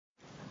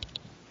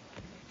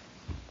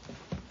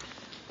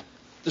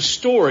The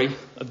story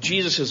of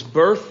Jesus'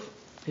 birth,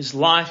 his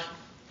life,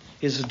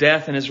 his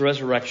death, and his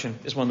resurrection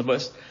is one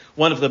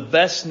of the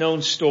best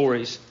known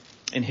stories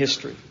in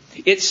history.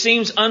 It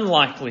seems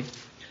unlikely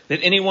that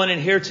anyone in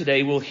here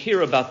today will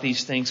hear about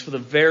these things for the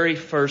very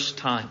first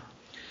time.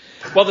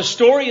 While the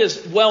story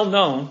is well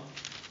known,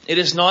 it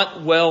is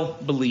not well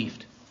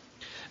believed.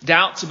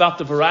 Doubts about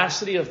the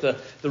veracity of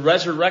the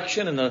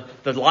resurrection and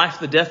the life,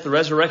 the death, the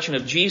resurrection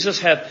of Jesus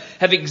have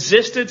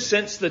existed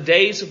since the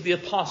days of the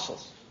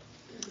apostles.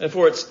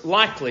 Therefore, it's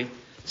likely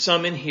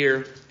some in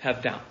here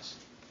have doubts.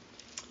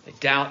 They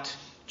doubt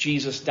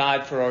Jesus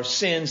died for our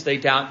sins. They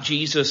doubt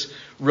Jesus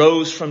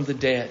rose from the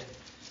dead.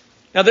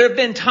 Now, there have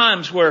been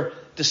times where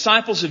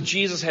disciples of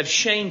Jesus have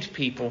shamed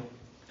people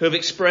who have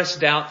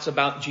expressed doubts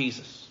about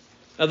Jesus.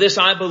 Now, this,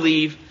 I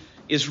believe,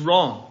 is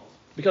wrong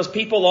because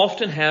people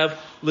often have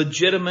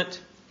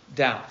legitimate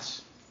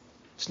doubts.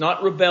 It's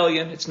not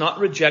rebellion. It's not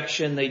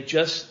rejection. They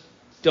just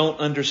don't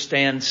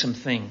understand some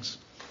things.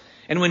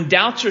 And when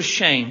doubts are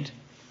shamed,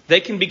 they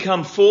can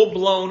become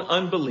full-blown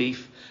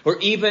unbelief or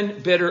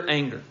even bitter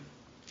anger.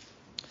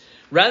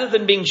 Rather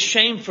than being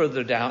shamed for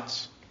their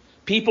doubts,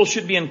 people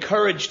should be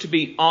encouraged to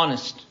be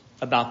honest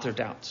about their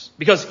doubts.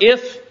 Because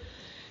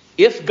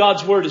if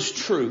God's word is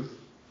true,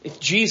 if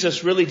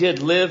Jesus really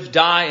did live,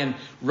 die, and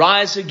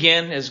rise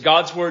again as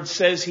God's word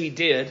says he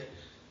did,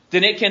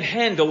 then it can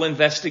handle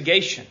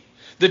investigation.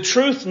 The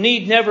truth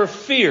need never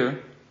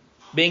fear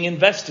being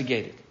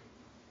investigated.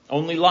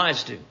 Only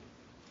lies do.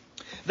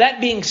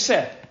 That being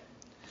said,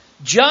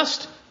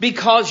 just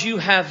because you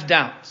have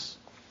doubts,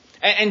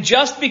 and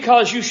just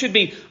because you should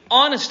be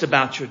honest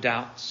about your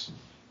doubts,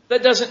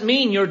 that doesn't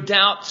mean your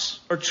doubts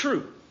are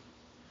true.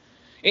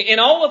 In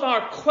all of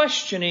our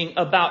questioning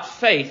about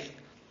faith,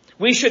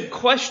 we should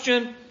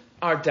question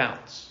our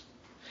doubts.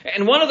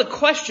 And one of the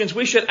questions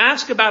we should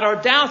ask about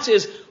our doubts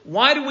is,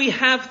 why do we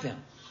have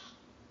them?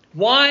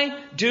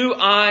 Why do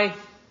I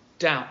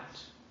doubt?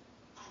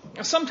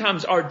 Now,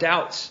 sometimes our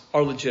doubts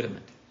are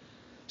legitimate.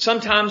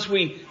 Sometimes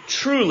we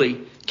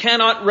truly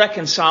cannot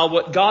reconcile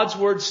what God's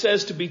word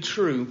says to be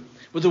true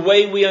with the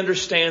way we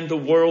understand the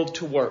world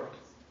to work.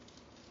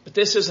 But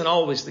this isn't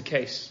always the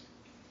case.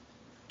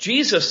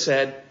 Jesus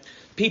said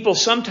people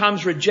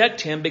sometimes reject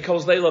him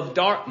because they love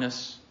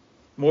darkness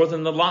more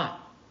than the light.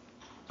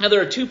 Now,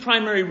 there are two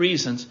primary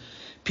reasons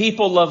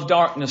people love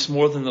darkness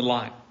more than the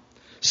light.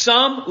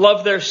 Some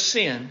love their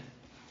sin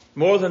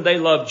more than they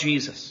love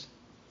Jesus.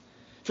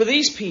 For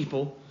these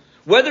people,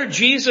 whether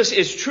Jesus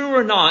is true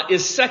or not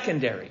is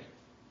secondary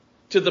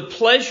to the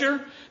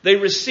pleasure they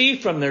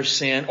receive from their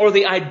sin or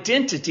the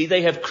identity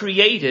they have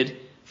created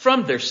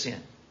from their sin.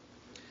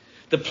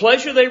 The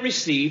pleasure they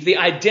receive, the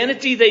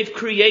identity they've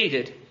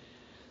created,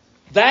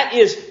 that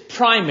is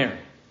primary.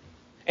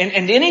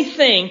 And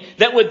anything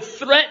that would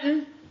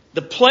threaten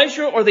the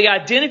pleasure or the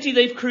identity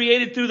they've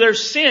created through their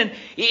sin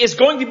is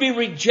going to be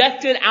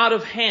rejected out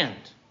of hand.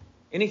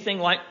 Anything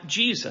like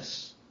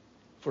Jesus,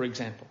 for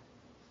example.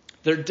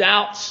 Their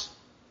doubts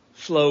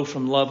flow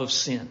from love of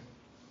sin.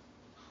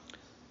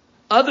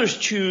 Others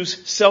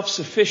choose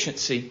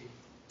self-sufficiency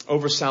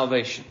over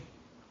salvation.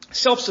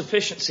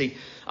 Self-sufficiency,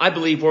 I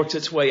believe, works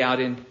its way out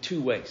in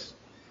two ways.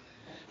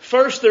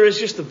 First, there is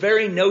just the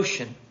very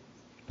notion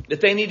that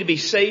they need to be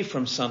saved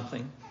from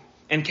something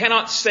and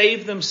cannot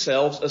save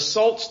themselves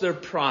assaults their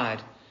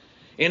pride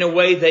in a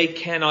way they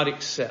cannot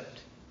accept.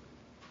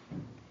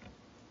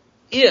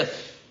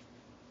 If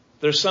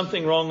there's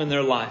something wrong in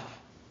their life,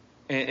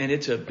 and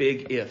it's a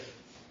big if,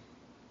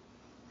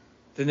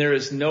 then there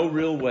is no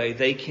real way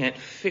they can't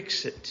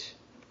fix it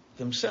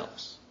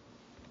themselves.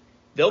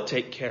 They'll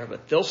take care of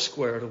it. They'll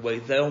square it away.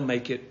 They'll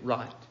make it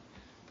right.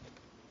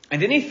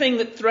 And anything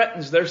that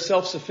threatens their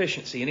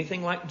self-sufficiency,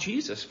 anything like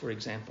Jesus, for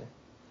example,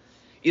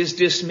 is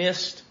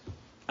dismissed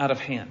out of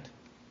hand.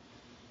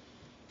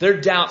 Their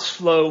doubts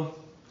flow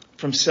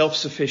from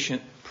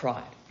self-sufficient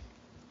pride.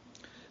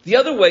 The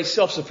other way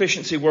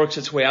self-sufficiency works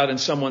its way out in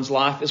someone's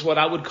life is what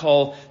I would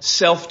call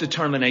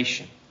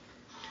self-determination.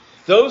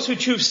 Those who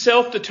choose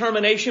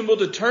self-determination will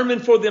determine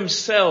for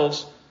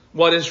themselves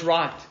what is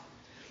right.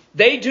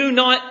 They do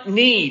not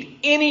need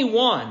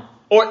anyone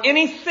or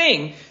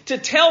anything to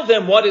tell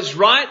them what is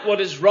right, what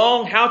is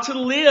wrong, how to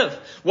live,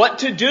 what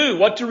to do,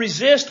 what to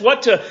resist,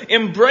 what to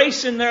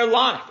embrace in their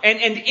life. And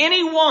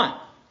anyone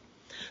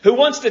who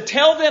wants to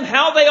tell them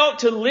how they ought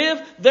to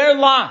live their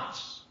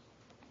lives,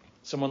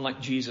 someone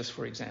like Jesus,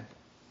 for example,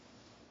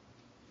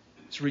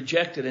 is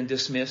rejected and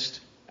dismissed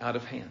out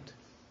of hand.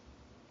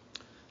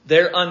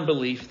 Their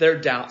unbelief, their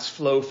doubts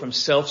flow from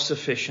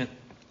self-sufficient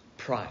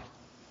pride.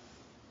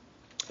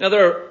 Now,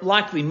 there are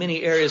likely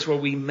many areas where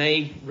we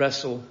may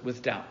wrestle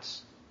with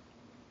doubts.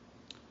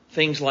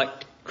 Things like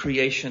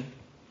creation,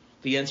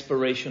 the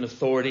inspiration,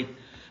 authority,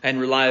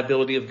 and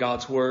reliability of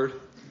God's word,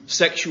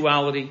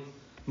 sexuality,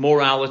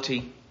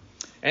 morality,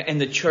 and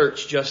the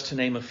church, just to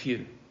name a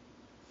few.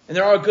 And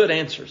there are good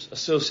answers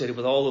associated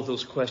with all of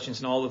those questions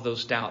and all of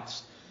those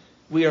doubts.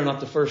 We are not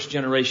the first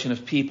generation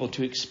of people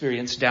to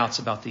experience doubts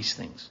about these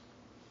things.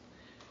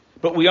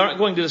 But we aren't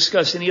going to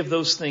discuss any of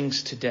those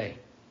things today.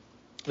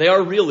 They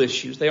are real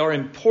issues. They are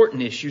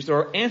important issues. There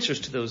are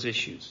answers to those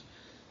issues.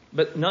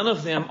 But none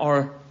of them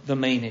are the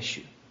main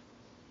issue.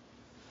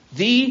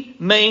 The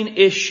main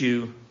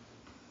issue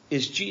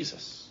is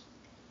Jesus.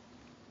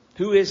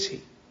 Who is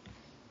He?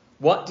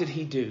 What did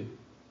He do?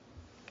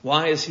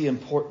 Why is He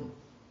important?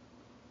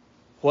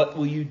 What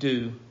will you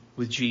do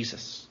with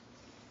Jesus?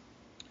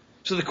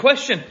 So the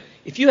question,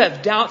 if you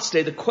have doubts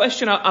today, the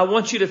question I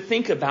want you to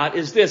think about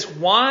is this: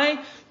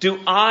 why do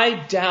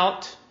I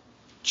doubt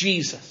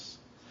Jesus?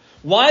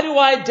 Why do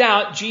I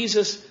doubt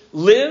Jesus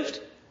lived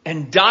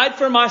and died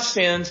for my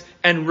sins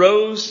and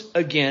rose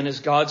again, as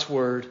God's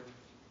Word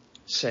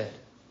said?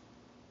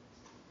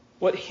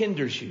 What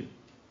hinders you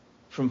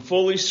from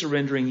fully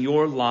surrendering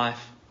your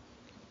life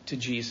to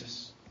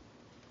Jesus?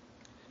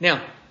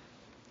 Now,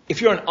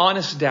 if you're an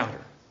honest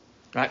doubter,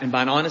 right? And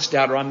by an honest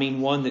doubter, I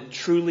mean one that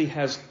truly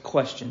has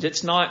questions.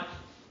 It's not,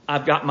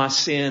 I've got my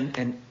sin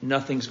and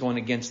nothing's going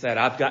against that.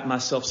 I've got my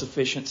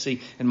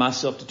self-sufficiency and my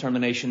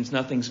self-determinations.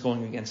 Nothing's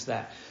going against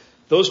that.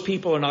 Those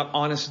people are not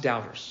honest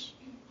doubters.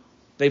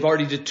 They've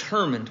already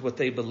determined what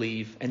they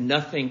believe, and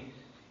nothing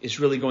is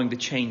really going to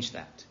change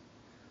that.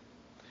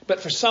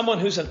 But for someone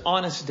who's an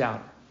honest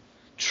doubter,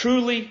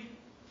 truly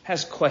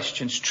has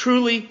questions,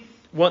 truly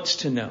wants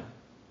to know,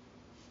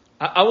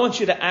 I want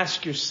you to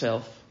ask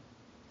yourself,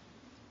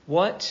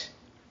 what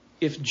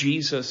if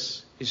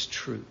Jesus is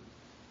true?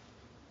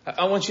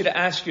 I want you to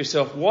ask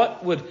yourself,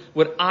 what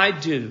would I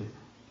do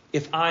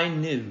if I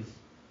knew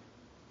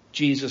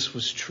Jesus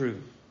was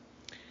true?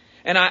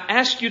 And I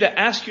ask you to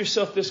ask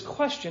yourself this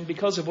question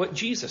because of what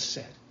Jesus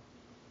said.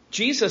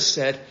 Jesus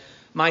said,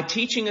 my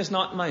teaching is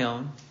not my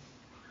own,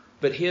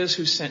 but His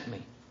who sent me.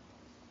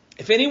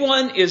 If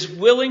anyone is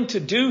willing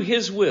to do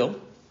His will,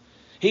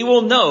 he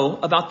will know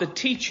about the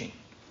teaching,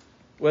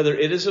 whether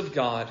it is of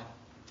God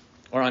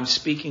or I'm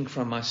speaking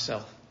from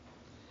myself.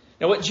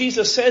 Now what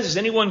Jesus says is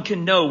anyone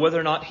can know whether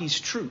or not He's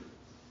true.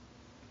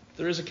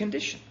 There is a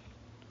condition.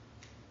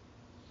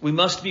 We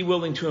must be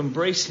willing to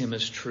embrace Him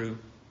as true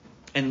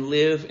and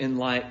live in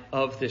light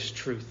of this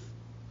truth.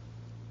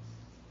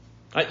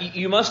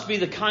 You must be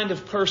the kind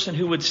of person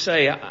who would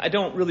say, I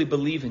don't really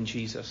believe in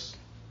Jesus,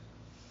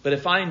 but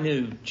if I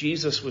knew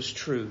Jesus was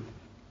true,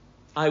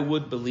 I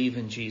would believe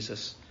in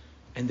Jesus,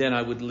 and then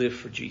I would live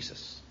for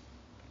Jesus.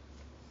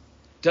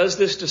 Does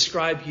this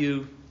describe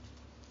you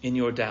in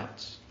your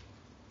doubts?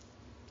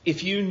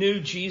 If you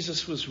knew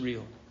Jesus was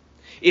real,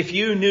 if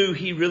you knew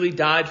He really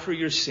died for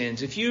your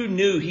sins, if you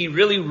knew He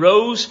really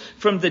rose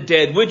from the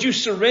dead, would you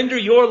surrender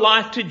your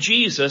life to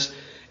Jesus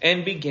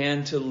and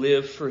begin to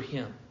live for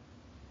Him?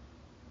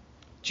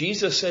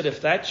 Jesus said,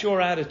 if that's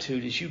your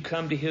attitude as you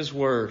come to His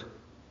Word,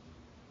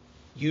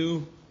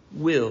 you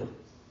will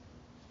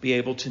be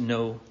able to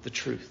know the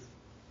truth.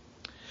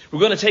 We're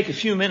going to take a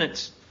few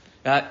minutes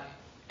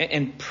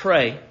and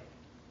pray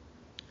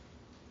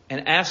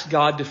and ask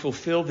God to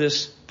fulfill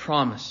this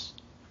promise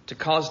to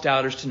cause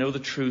doubters to know the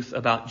truth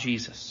about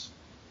Jesus.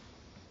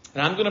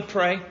 And I'm going to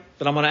pray,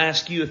 but I'm going to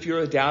ask you, if you're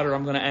a doubter,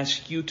 I'm going to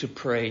ask you to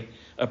pray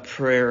a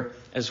prayer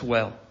as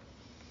well.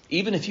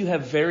 Even if you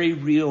have very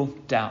real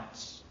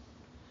doubts,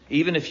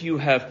 even if you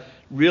have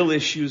real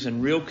issues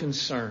and real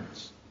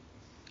concerns,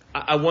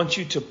 I want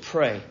you to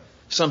pray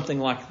something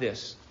like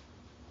this.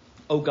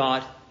 Oh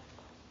God,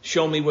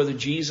 show me whether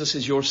Jesus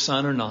is your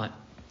Son or not.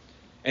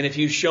 And if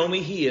you show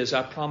me He is,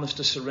 I promise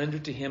to surrender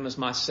to Him as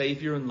my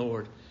Savior and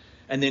Lord,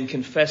 and then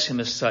confess Him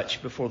as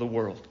such before the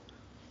world.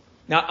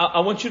 Now,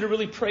 I want you to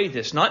really pray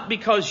this, not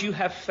because you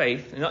have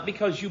faith, and not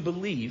because you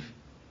believe,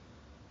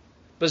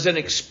 but as an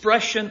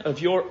expression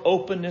of your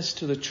openness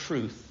to the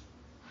truth,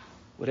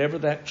 whatever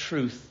that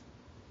truth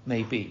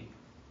may be.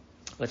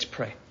 Let's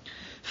pray.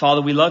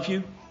 Father, we love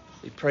You.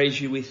 We praise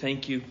You. We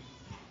thank You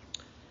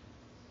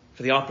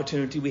for the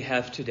opportunity we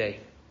have today.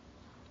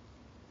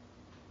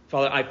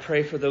 Father, I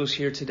pray for those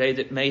here today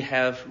that may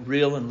have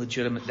real and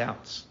legitimate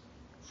doubts.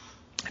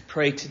 I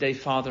pray today,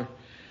 Father,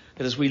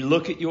 that as we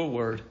look at Your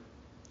Word,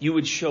 You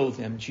would show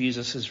them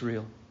Jesus is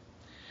real.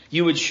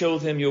 You would show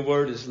them Your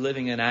Word is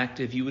living and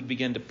active. You would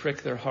begin to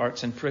prick their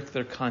hearts and prick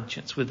their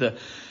conscience with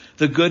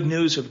the good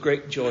news of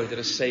great joy that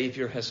a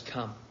Savior has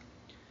come.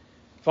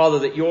 Father,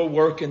 that Your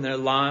work in their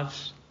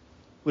lives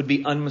would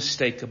be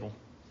unmistakable,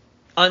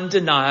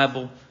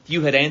 undeniable.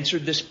 You had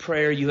answered this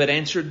prayer. You had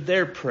answered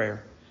their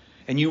prayer.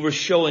 And You were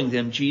showing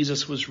them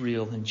Jesus was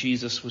real and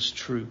Jesus was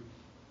true.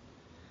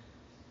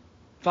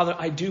 Father,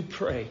 I do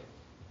pray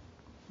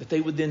that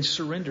they would then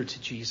surrender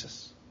to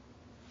Jesus.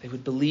 They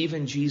would believe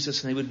in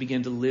Jesus and they would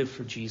begin to live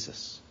for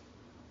Jesus.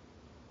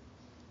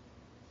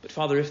 But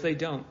Father, if they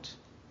don't,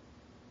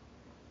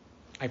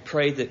 I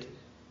pray that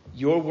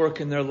Your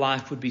work in their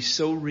life would be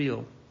so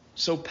real,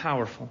 so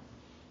powerful,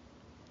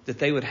 that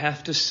they would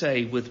have to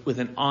say with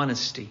an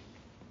honesty,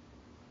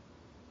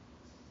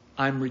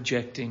 I'm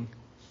rejecting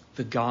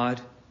the God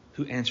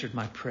who answered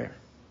my prayer.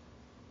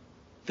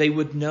 They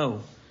would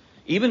know,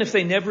 even if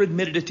they never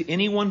admitted it to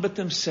anyone but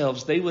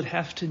themselves, they would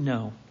have to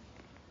know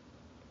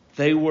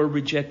they were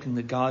rejecting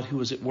the God who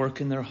was at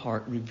work in their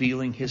heart,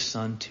 revealing His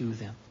Son to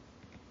them.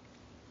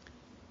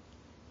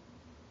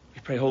 We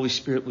I pray Holy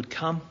Spirit would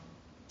come,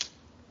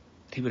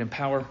 that He would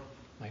empower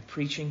my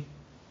preaching.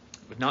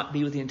 It would not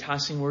be with the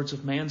enticing words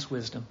of man's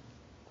wisdom,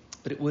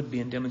 but it would be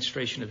in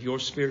demonstration of your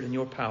Spirit and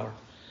your power.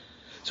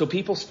 So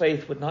people's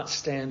faith would not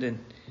stand in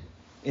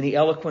any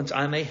eloquence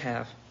I may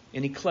have,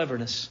 any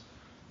cleverness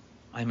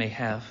I may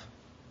have,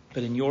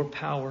 but in your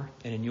power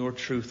and in your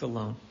truth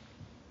alone.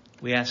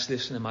 We ask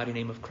this in the mighty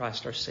name of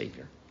Christ our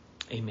Savior.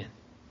 Amen.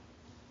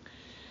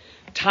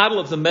 The title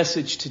of the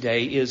message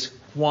today is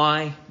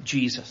Why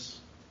Jesus?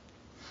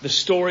 The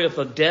story of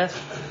the death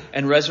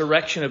and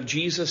resurrection of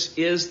Jesus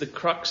is the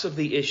crux of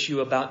the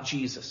issue about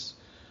Jesus.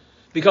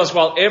 Because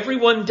while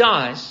everyone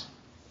dies,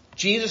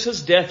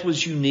 Jesus' death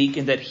was unique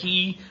in that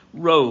He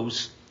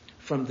rose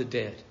from the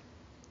dead.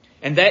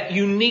 And that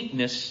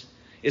uniqueness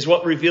is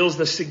what reveals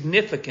the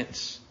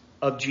significance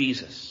of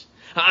Jesus.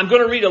 I'm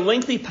going to read a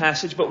lengthy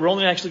passage, but we're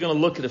only actually going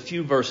to look at a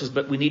few verses,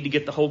 but we need to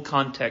get the whole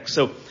context.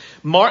 So,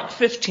 Mark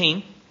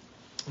 15,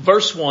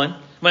 verse 1. I'm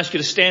going to ask you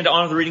to stand to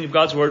honor the reading of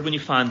God's Word when you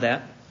find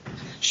that.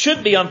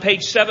 Should be on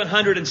page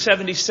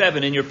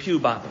 777 in your pew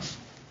Bibles.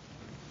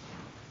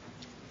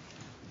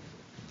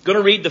 Going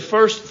to read the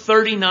first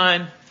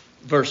 39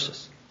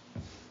 verses.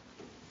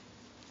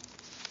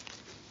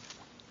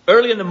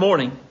 Early in the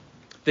morning,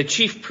 the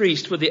chief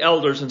priest with the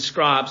elders and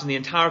scribes and the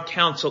entire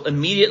council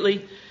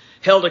immediately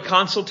held a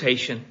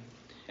consultation,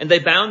 and they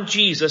bound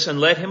Jesus and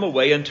led Him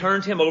away and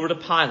turned Him over to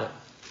Pilate.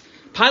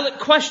 Pilate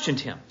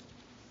questioned Him,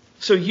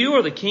 "So you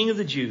are the king of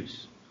the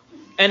Jews?"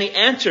 And He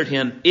answered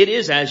him, "It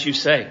is as you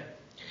say."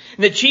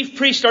 And the chief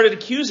priest started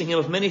accusing Him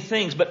of many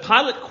things, but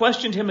Pilate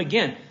questioned Him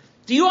again.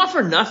 "Do you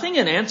offer nothing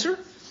in answer?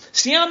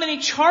 See how many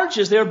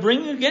charges they are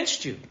bringing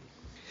against you."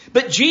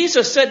 But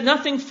Jesus said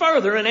nothing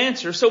further in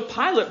answer, so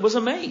Pilate was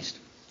amazed.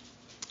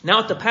 Now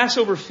at the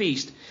Passover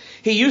feast,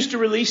 He used to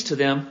release to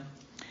them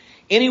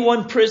any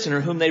one prisoner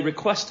whom they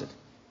requested.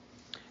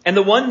 And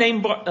the one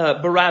named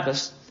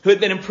Barabbas, who had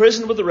been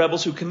imprisoned with the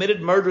rebels who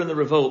committed murder in the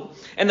revolt.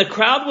 And the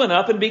crowd went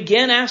up and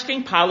began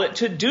asking Pilate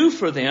to do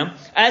for them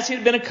as he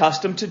had been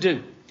accustomed to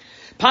do.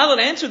 Pilate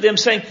answered them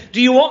saying, "Do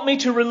you want me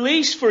to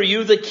release for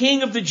you the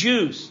king of the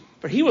Jews?"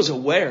 For he was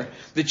aware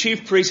the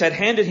chief priest had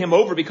handed him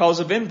over because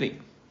of envy.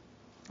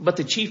 But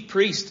the chief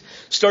priest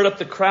stirred up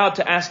the crowd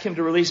to ask him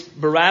to release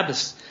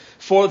Barabbas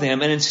for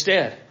them and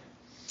instead.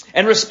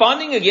 And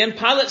responding again,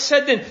 Pilate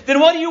said then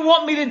what do you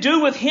want me to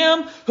do with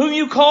him whom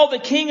you call the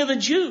king of the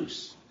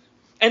Jews?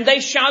 And they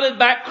shouted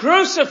back,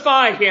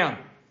 "Crucify him!"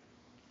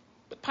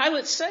 But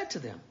Pilate said to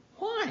them,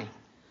 "Why?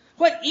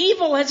 What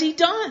evil has he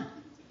done?"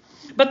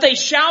 But they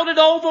shouted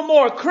all the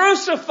more,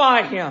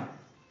 "Crucify him!"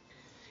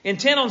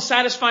 Intent on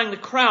satisfying the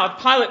crowd,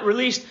 Pilate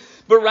released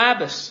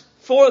Barabbas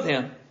for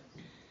them.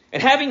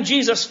 And having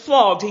Jesus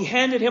flogged, he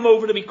handed him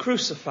over to be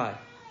crucified.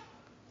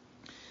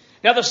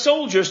 Now the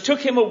soldiers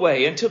took him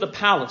away into the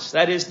palace,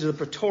 that is, to the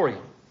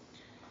praetorium.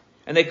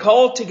 And they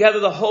called together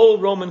the whole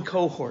Roman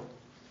cohort.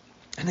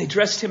 And they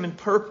dressed him in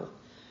purple.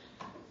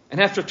 And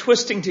after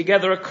twisting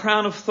together a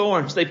crown of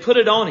thorns, they put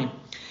it on him.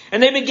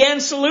 And they began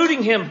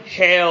saluting him,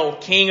 "Hail,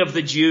 King of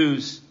the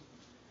Jews."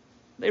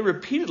 They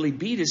repeatedly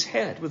beat his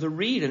head with a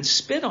reed and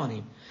spit on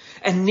him.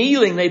 And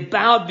kneeling, they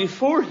bowed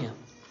before him.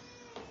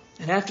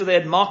 And after they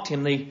had mocked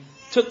him, they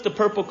took the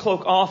purple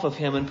cloak off of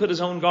him and put his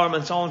own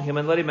garments on him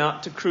and led him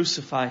out to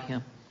crucify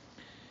him.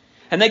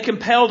 And they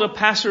compelled a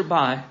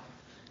passerby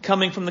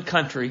coming from the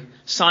country,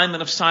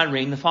 Simon of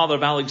Cyrene, the father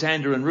of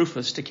Alexander and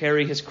Rufus, to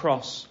carry his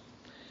cross.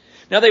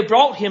 Now they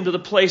brought him to the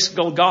place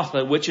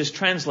Golgotha, which is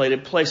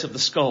translated place of the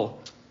skull.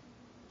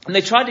 And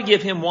they tried to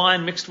give him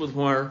wine mixed with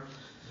myrrh,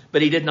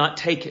 but he did not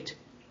take it.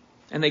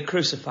 And they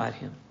crucified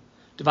him,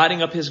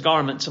 dividing up his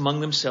garments among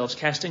themselves,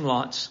 casting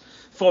lots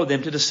for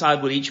them to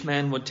decide what each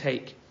man would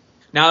take.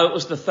 Now it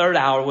was the third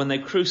hour when they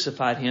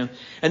crucified him,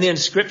 and the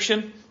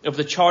inscription of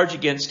the charge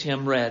against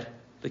him read,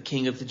 "The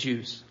King of the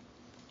Jews."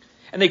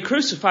 And they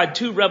crucified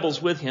two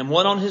rebels with him,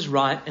 one on his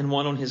right and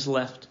one on his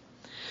left.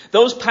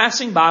 Those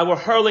passing by were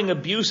hurling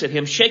abuse at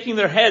him, shaking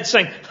their heads,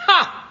 saying,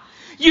 "Ha!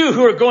 You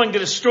who are going to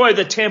destroy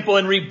the temple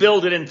and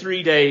rebuild it in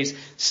 3 days,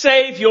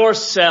 save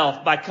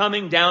yourself by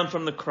coming down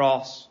from the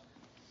cross."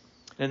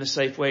 And in the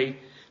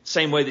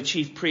same way the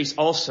chief priests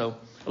also,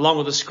 along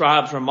with the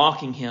scribes, were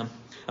mocking him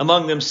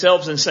among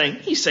themselves and saying,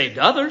 "He saved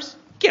others,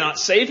 cannot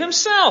save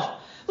himself.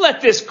 Let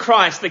this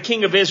Christ, the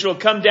King of Israel,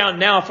 come down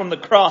now from the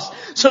cross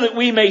so that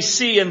we may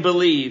see and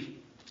believe."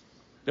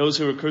 Those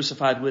who were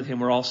crucified with him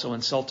were also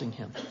insulting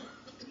him.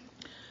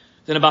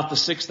 Then about the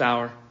 6th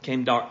hour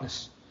came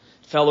darkness.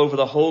 It fell over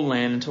the whole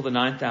land until the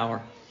 9th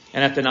hour.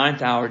 And at the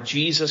 9th hour,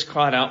 Jesus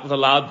cried out with a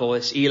loud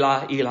voice,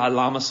 "Eli, Eli,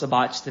 lama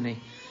sabachthani,"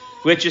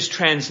 which is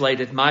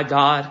translated, my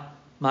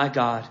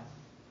God,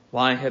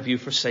 why have you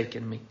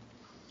forsaken me?"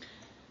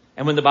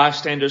 And when the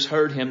bystanders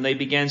heard him, they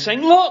began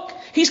saying, "Look,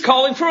 he's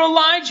calling for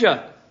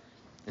Elijah."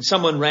 And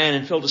someone ran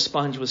and filled a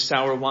sponge with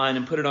sour wine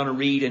and put it on a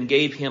reed and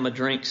gave him a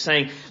drink,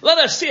 saying, "Let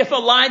us see if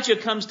Elijah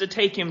comes to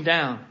take him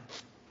down."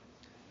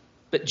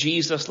 But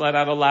Jesus let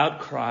out a loud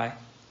cry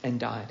and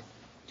died.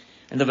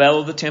 And the veil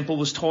of the temple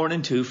was torn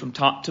in two from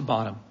top to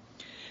bottom.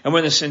 And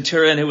when the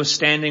centurion who was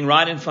standing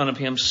right in front of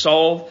him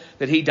saw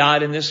that he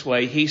died in this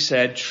way, he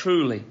said,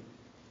 truly,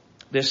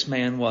 this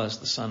man was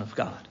the Son of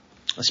God.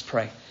 Let's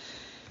pray.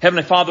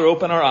 Heavenly Father,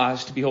 open our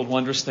eyes to behold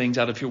wondrous things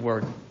out of your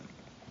word.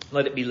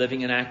 Let it be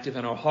living and active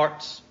in our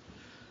hearts.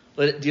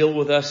 Let it deal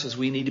with us as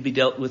we need to be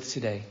dealt with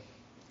today.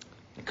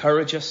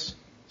 Encourage us,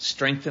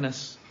 strengthen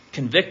us,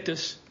 convict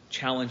us,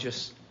 challenge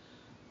us,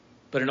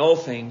 but in all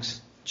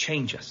things,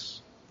 change us.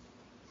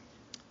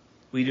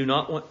 We do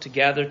not want to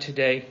gather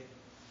today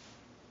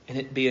and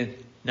it be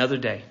another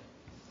day.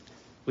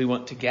 We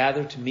want to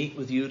gather to meet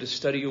with you, to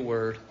study your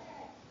word,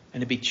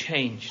 and to be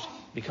changed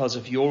because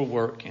of your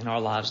work in our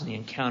lives and the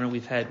encounter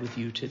we've had with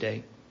you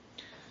today.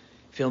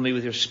 Fill me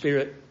with your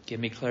Spirit. Give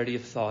me clarity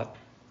of thought.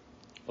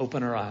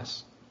 Open our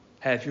eyes.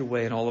 Have your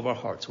way in all of our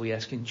hearts. We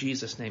ask in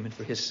Jesus' name and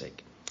for his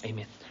sake.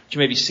 Amen. You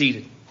may be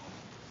seated.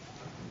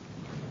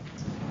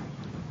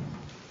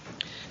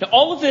 Now,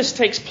 all of this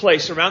takes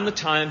place around the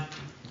time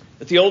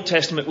that the Old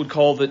Testament would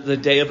call the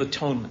Day of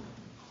Atonement.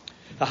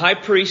 The high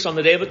priest on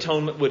the Day of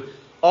Atonement would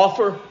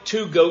offer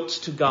 2 goats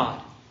to God.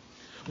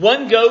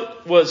 One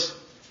goat was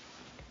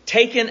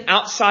taken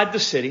outside the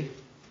city.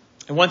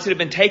 And once it had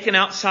been taken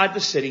outside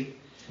the city,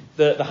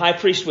 the high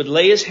priest would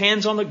lay his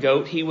hands on the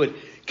goat. He would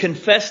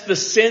confess the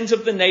sins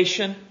of the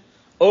nation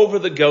over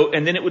the goat.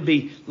 And then it would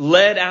be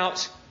led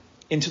out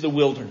into the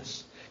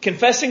wilderness.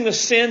 Confessing the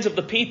sins of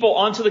the people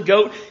onto the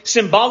goat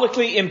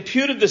symbolically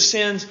imputed the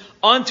sins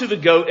onto the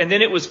goat. And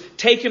then it was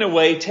taken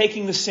away,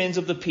 taking the sins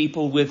of the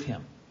people with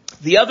him.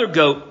 The other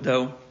goat,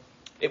 though,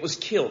 it was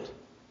killed.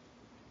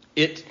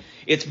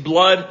 Its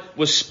blood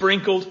was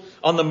sprinkled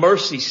on the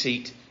mercy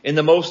seat in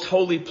the most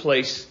holy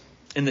place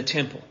in the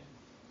temple.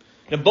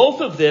 Now,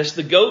 both of this,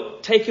 the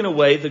goat taken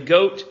away, the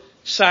goat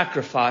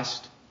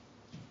sacrificed,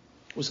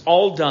 was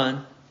all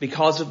done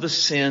because of the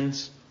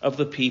sins of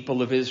the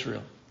people of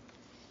Israel.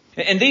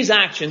 And these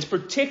actions,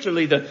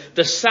 particularly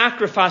the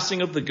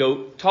sacrificing of the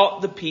goat,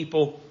 taught the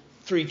people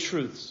 3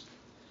 truths.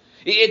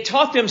 It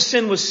taught them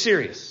sin was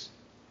serious.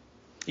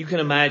 You can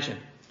imagine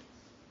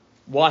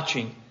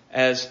watching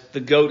as the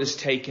goat is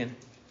taken,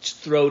 its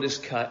throat is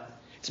cut,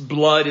 its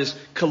blood is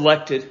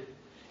collected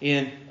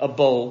in a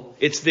bowl.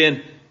 It's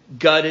then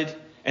gutted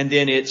and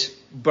then it's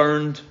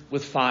burned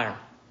with fire.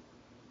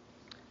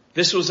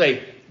 This was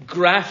a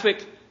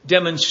graphic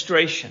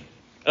demonstration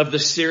of the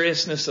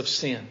seriousness of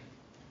sin.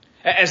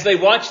 As they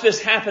watched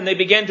this happen, they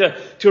began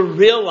to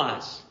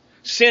realize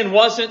sin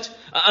wasn't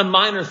a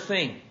minor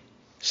thing.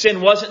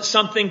 Sin wasn't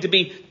something to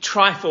be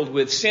trifled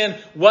with. Sin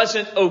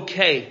wasn't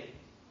okay.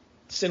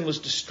 Sin was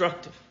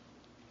destructive.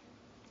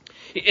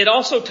 It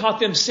also taught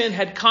them sin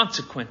had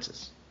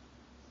consequences.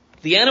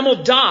 The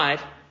animal died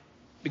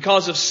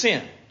because of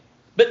sin,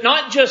 but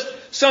not just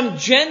some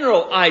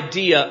general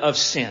idea of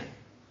sin.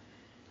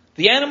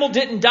 The animal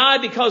didn't die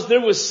because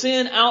there was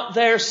sin out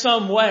there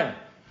somewhere.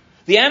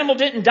 The animal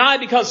didn't die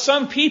because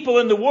some people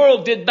in the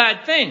world did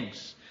bad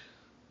things.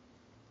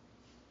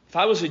 If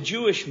I was a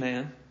Jewish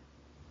man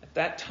at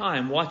that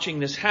time watching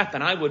this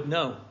happen, I would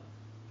know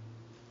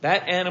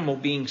that animal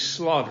being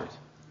slaughtered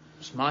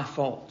was my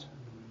fault.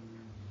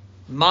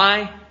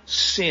 My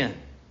sin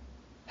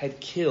had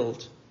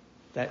killed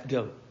that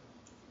goat.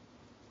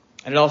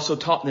 And it also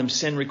taught them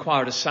sin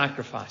required a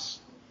sacrifice.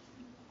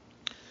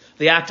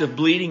 The act of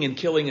bleeding and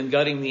killing and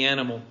gutting the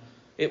animal,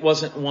 it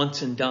wasn't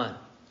once and done.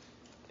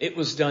 It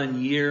was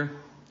done year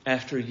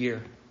after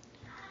year.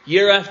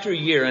 Year after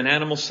year, an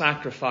animal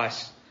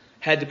sacrifice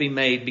had to be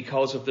made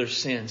because of their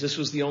sins. This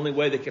was the only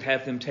way they could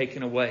have them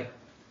taken away.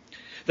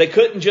 They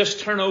couldn't just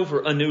turn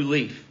over a new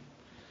leaf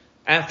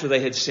after they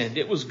had sinned.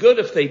 It was good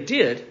if they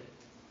did,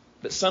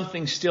 but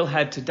something still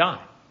had to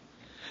die.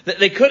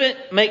 They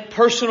couldn't make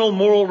personal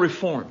moral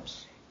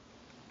reforms.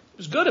 It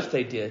was good if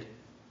they did,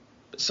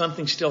 but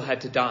something still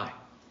had to die.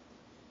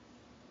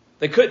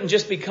 They couldn't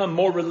just become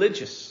more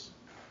religious.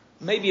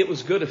 Maybe it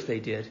was good if they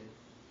did,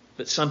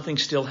 but something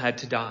still had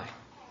to die.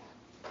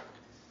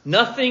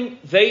 Nothing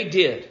they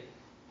did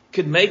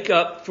could make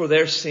up for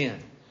their sin.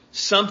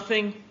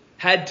 Something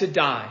had to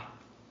die,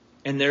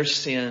 and their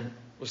sin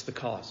was the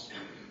cause.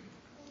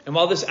 And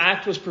while this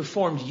act was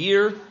performed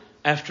year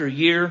after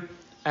year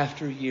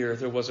after year,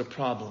 there was a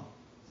problem.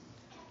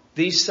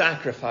 These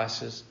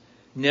sacrifices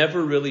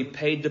never really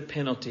paid the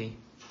penalty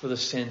for the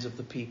sins of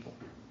the people.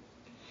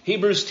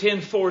 Hebrews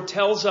 10:4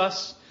 tells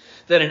us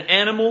that an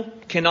animal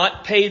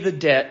cannot pay the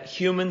debt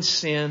human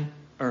sin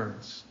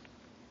earns.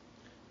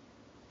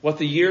 What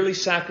the yearly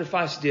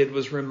sacrifice did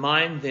was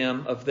remind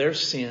them of their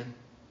sin,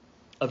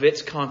 of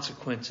its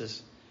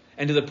consequences,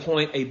 and to the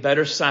point a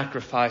better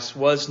sacrifice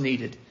was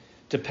needed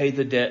to pay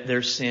the debt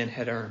their sin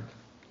had earned.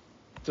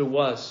 There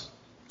was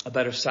a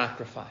better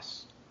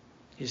sacrifice.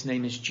 His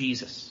name is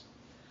Jesus.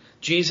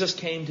 Jesus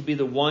came to be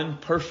the one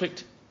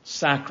perfect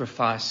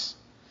sacrifice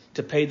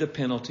to pay the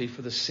penalty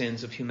for the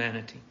sins of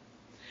humanity.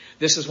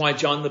 This is why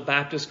John the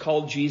Baptist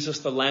called Jesus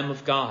the Lamb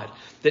of God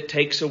that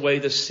takes away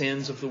the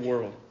sins of the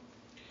world.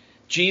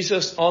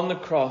 Jesus on the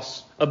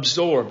cross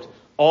absorbed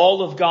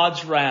all of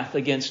God's wrath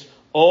against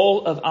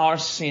all of our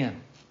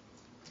sin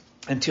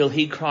until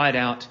he cried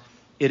out,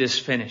 it is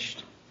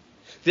finished.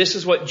 This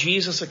is what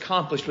Jesus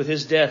accomplished with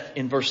his death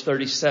in verse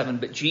 37.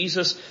 But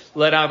Jesus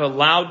let out a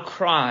loud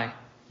cry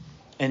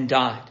and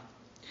died.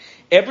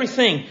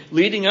 Everything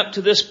leading up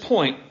to this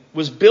point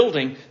was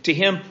building to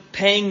him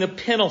paying the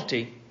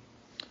penalty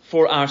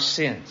for our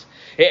sins.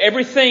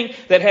 Everything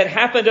that had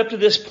happened up to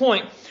this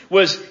point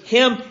was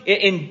him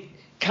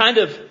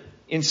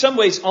in some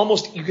ways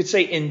almost you could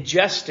say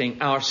ingesting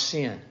our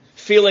sin,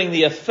 feeling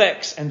the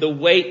effects and the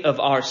weight of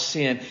our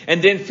sin,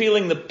 and then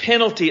feeling the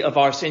penalty of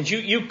our sins.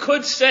 You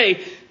could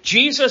say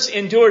Jesus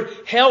endured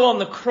hell on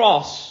the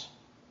cross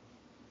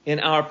in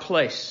our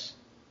place.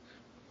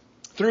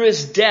 Through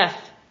his death,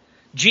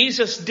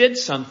 Jesus did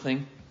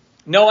something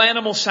no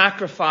animal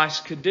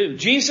sacrifice could do.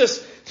 Jesus,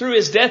 through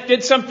his death,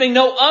 did something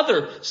no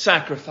other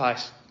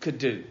sacrifice could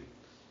do.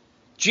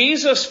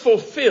 Jesus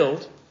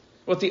fulfilled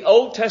what the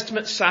Old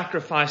Testament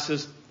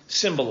sacrifices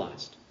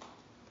symbolized.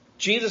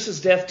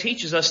 Jesus' death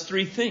teaches us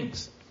three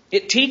things.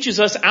 It teaches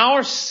us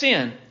our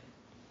sin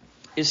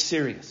is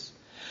serious.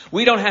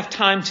 We don't have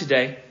time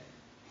today,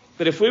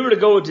 but if we were to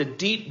go into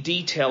deep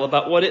detail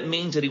about what it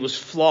means that he was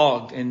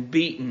flogged and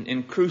beaten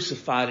and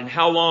crucified and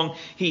how long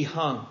he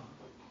hung,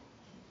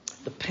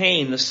 the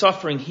pain, the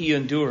suffering he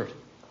endured,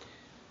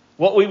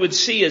 what we would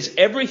see is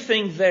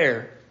everything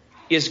there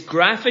is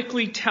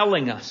graphically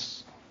telling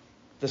us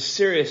the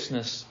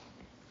seriousness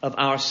of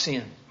our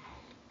sin.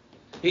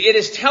 It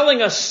is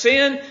telling us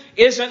sin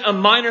isn't a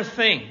minor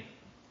thing.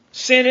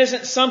 Sin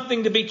isn't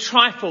something to be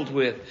trifled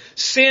with.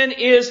 Sin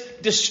is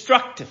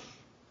destructive.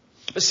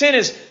 But sin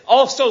is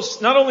also,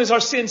 not only is our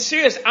sin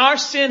serious, our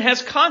sin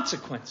has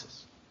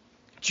consequences.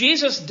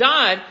 Jesus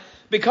died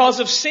because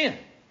of sin.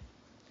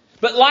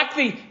 But like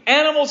the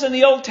animals in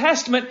the Old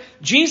Testament,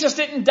 Jesus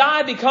didn't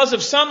die because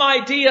of some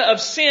idea of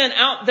sin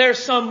out there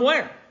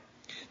somewhere.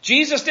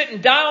 Jesus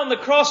didn't die on the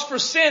cross for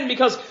sin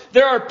because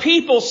there are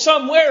people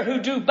somewhere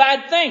who do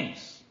bad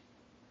things.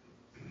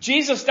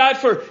 Jesus died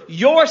for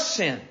your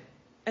sin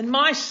and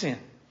my sin.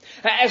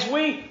 As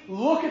we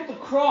look at the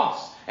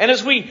cross and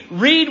as we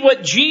read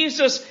what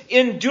Jesus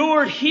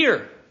endured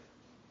here,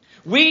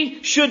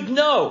 we should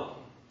know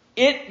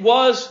it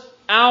was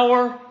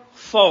our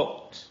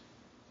fault.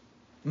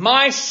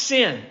 My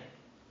sin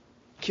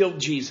killed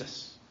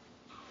Jesus.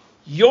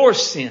 Your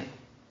sin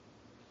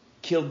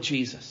killed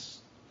Jesus.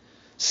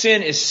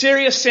 Sin is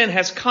serious. Sin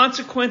has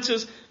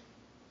consequences.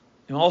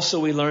 And also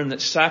we learn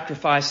that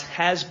sacrifice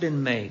has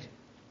been made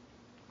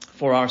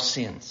for our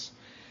sins.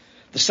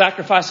 The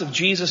sacrifice of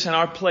Jesus in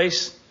our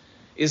place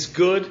is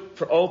good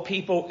for all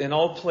people in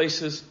all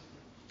places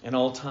and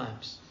all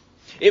times.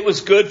 It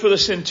was good for the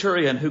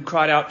centurion who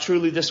cried out,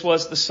 truly this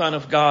was the Son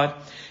of God.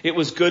 It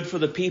was good for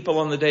the people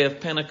on the day of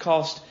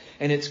Pentecost,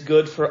 and it's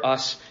good for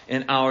us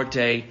in our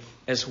day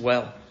as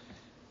well.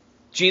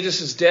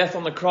 Jesus' death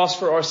on the cross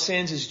for our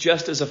sins is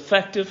just as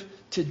effective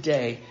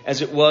today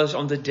as it was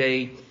on the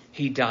day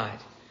he died.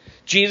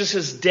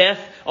 Jesus' death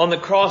on the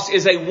cross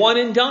is a one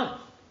and done.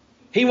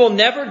 He will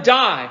never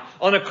die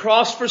on a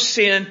cross for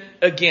sin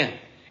again.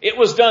 It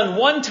was done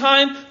one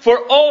time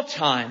for all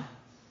time.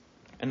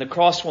 And the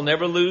cross will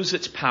never lose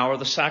its power.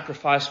 The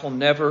sacrifice will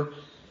never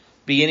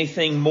be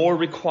anything more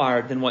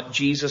required than what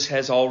Jesus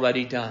has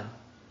already done.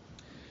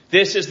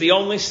 This is the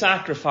only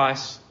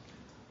sacrifice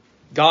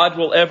God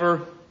will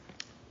ever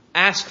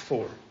ask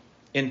for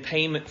in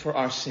payment for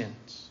our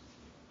sins.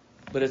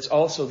 But it's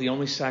also the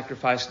only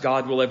sacrifice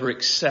God will ever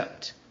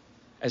accept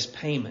as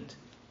payment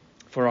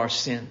for our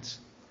sins.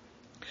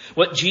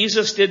 What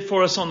Jesus did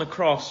for us on the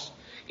cross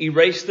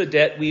erased the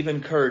debt we've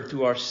incurred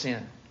through our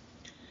sin.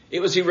 It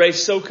was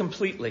erased so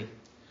completely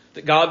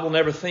that God will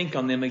never think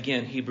on them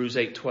again, Hebrews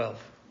 8:12.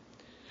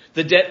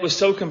 The debt was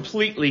so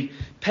completely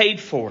paid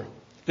for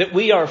that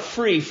we are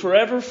free,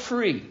 forever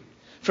free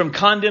from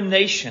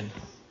condemnation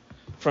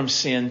from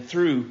sin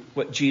through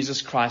what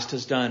Jesus Christ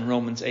has done,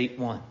 Romans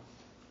 8:1.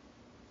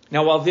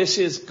 Now, while this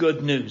is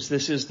good news,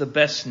 this is the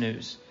best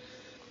news,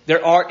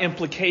 there are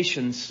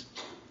implications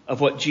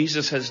of what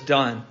Jesus has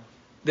done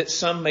that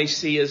some may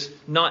see as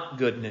not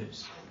good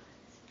news.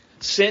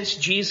 Since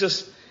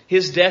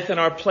his death in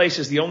our place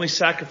is the only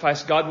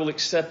sacrifice God will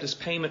accept as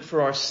payment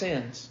for our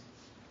sins,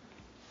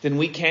 then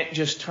we can't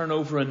just turn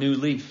over a new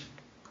leaf.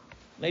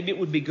 Maybe it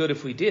would be good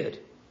if we did,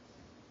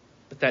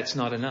 but that's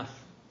not enough.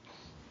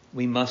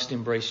 We must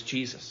embrace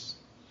Jesus.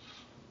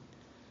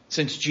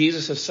 Since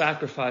Jesus'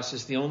 sacrifice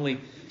is the only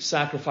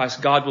sacrifice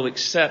God will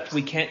accept,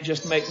 we can't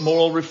just make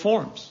moral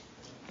reforms.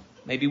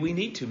 Maybe we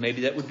need to.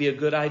 Maybe that would be a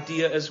good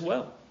idea as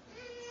well.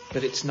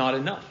 But it's not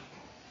enough.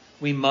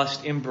 We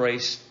must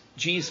embrace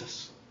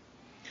Jesus.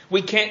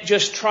 We can't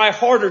just try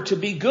harder to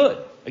be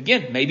good.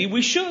 Again, maybe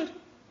we should.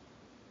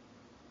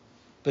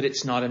 But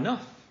it's not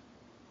enough.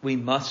 We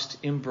must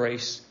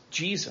embrace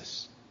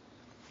Jesus.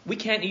 We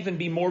can't even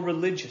be more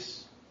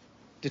religious.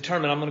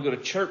 Determine I'm going to go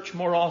to church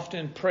more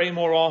often, pray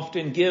more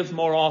often, give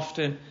more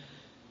often.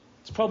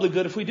 It's probably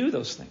good if we do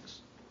those things.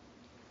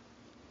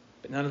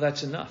 But none of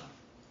that's enough.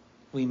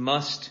 We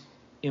must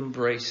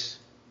embrace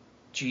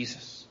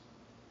Jesus.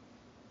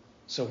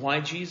 So why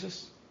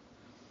Jesus?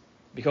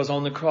 Because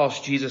on the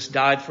cross, Jesus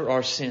died for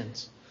our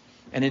sins.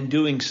 And in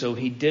doing so,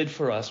 He did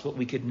for us what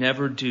we could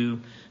never do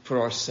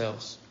for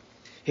ourselves.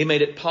 He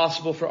made it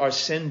possible for our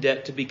sin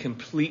debt to be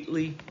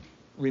completely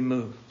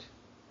removed.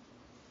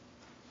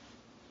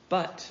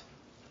 But,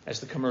 as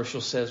the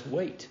commercial says,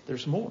 wait,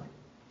 there's more.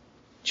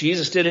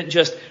 Jesus didn't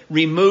just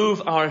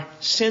remove our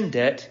sin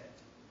debt.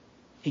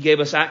 He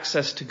gave us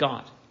access to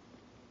God.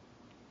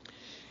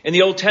 In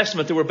the Old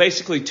Testament, there were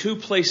basically two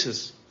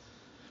places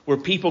where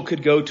people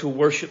could go to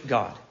worship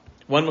God.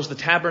 One was the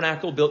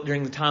tabernacle, built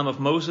during the time of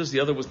Moses. The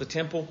other was the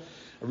temple,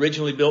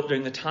 originally built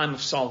during the time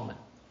of Solomon.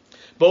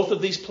 Both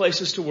of these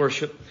places to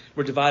worship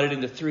were divided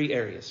into three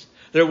areas.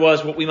 There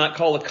was what we might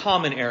call a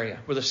common area,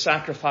 where the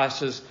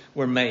sacrifices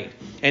were made.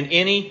 And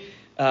any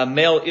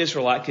male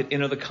Israelite could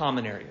enter the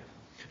common area.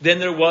 Then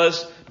there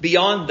was,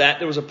 beyond that,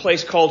 there was a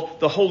place called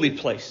the holy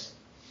place.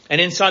 And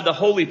inside the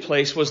holy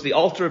place was the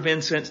altar of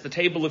incense, the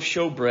table of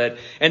showbread,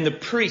 and the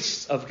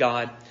priests of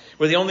God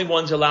were the only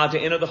ones allowed to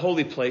enter the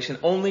holy place, and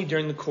only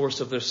during the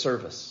course of their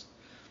service.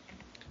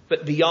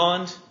 But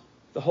beyond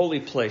the holy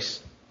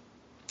place,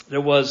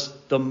 there was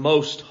the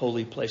most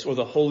holy place, or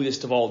the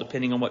holiest of all,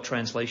 depending on what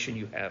translation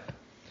you have.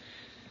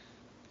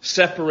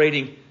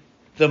 Separating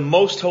the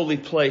most holy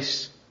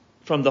place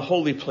from the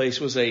holy place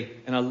was an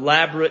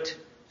elaborate,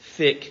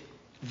 thick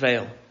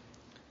veil.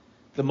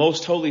 The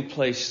most holy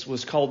place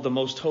was called the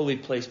most holy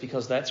place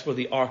because that's where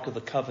the Ark of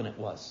the Covenant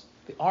was.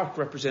 The Ark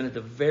represented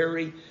the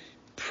very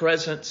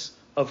presence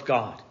of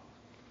God.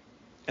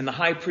 And the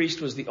high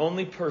priest was the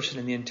only person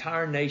in the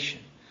entire nation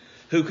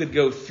who could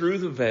go through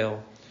the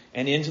veil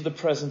and into the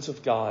presence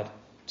of God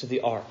to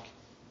the Ark.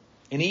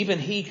 And even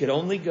he could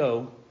only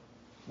go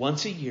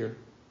once a year,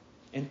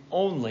 and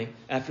only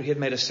after he had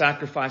made a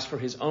sacrifice for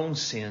his own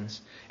sins,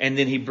 and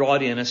then he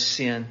brought in a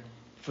sin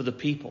for the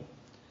people.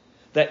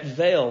 That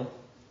veil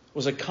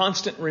was a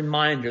constant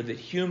reminder that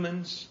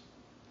humans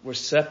were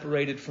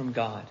separated from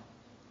God.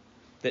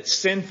 That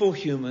sinful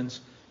humans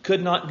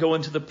could not go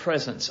into the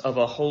presence of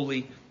a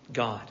holy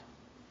God.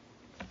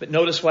 But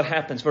notice what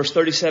happens. Verse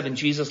 37,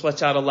 Jesus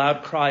lets out a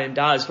loud cry and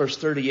dies. Verse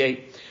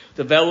 38,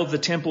 the veil of the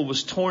temple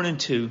was torn in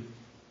two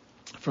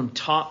from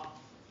top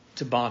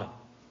to bottom.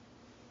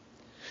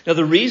 Now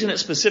the reason it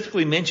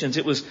specifically mentions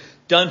it was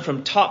done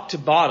from top to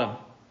bottom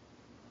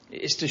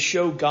is to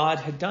show God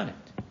had done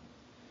it.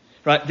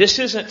 Right? This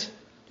isn't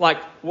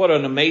like, what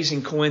an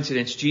amazing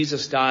coincidence.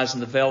 Jesus dies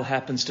and the veil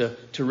happens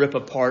to rip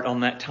apart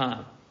on that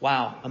time.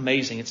 Wow,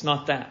 amazing. It's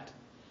not that.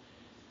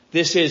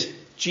 This is,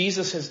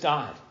 Jesus has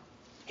died.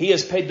 He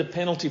has paid the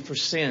penalty for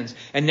sins.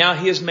 And now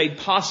He has made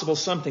possible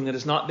something that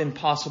has not been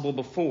possible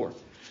before.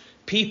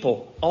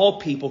 People, all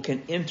people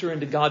can enter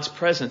into God's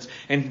presence.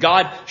 And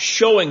God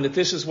showing that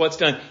this is what's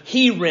done.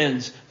 He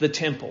rends the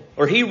temple,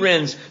 or He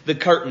rends the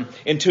curtain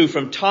in two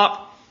from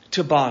top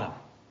to bottom.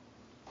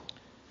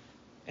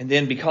 And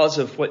then because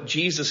of what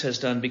Jesus has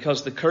done,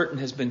 because the curtain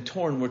has been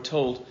torn, we're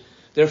told,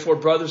 therefore,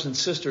 brothers and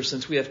sisters,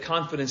 since we have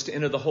confidence to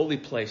enter the holy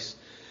place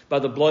by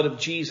the blood of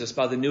Jesus,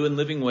 by the new and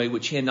living way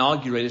which He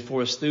inaugurated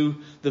for us through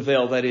the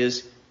veil, that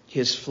is,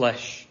 His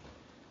flesh.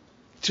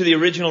 To the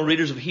original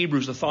readers of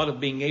Hebrews, the thought of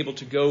being able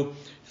to go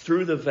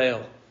through the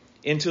veil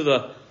into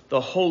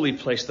the holy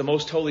place, the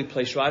most holy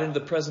place, right into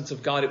the presence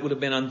of God, it would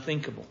have been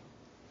unthinkable.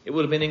 It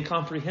would have been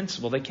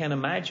incomprehensible. They can't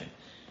imagine.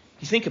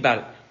 You think about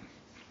it.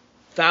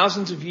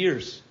 Thousands of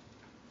years,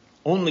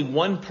 only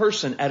one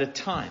person at a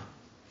time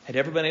had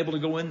ever been able to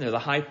go in there. The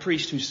high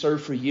priest who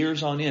served for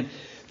years on end.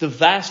 The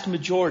vast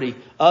majority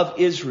of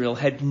Israel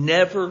had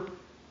never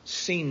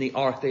seen the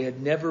ark. They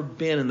had never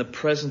been in the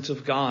presence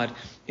of God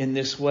in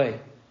this way.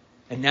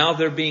 And now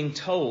they're being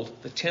told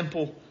the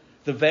temple,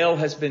 the veil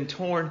has been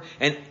torn,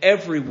 and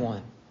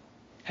everyone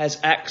has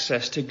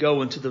access to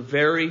go into the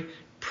very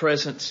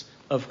presence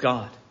of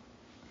God.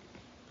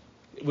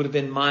 It would have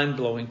been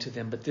mind-blowing to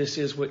them, but this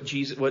is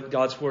what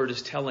God's Word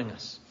is telling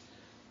us.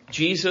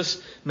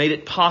 Jesus made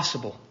it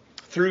possible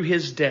through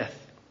His death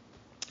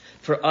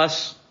for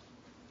us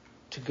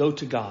to go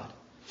to God,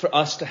 for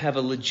us to have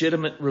a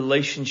legitimate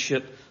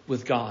relationship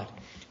with God.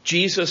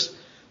 Jesus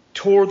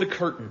tore the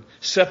curtain,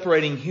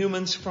 separating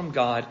humans from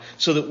God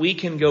so that we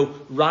can go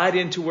right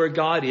into where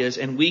God is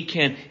and we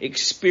can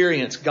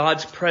experience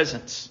God's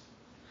presence.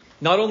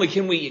 Not only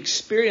can we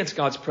experience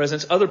God's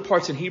presence, other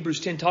parts in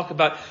Hebrews 10 talk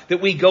about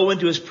that we go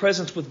into His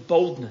presence with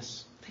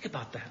boldness. Think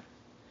about that.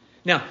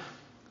 Now,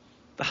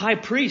 the high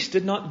priest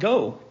did not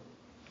go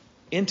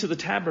into the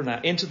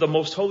tabernacle, into the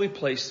most holy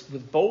place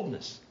with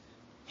boldness.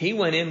 He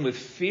went in with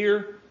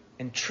fear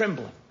and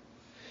trembling.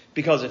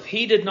 Because if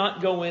he did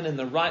not go in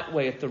the right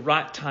way, at the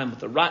right time, with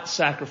the right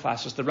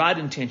sacrifices, the right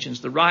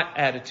intentions, the right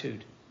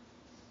attitude,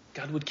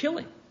 God would kill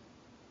him.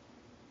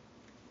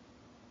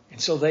 And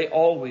so they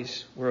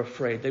always were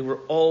afraid. They were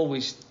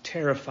always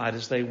terrified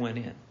as they went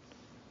in.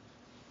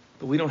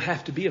 But we don't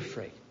have to be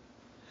afraid.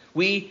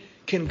 We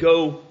can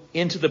go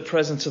into the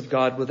presence of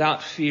God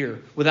without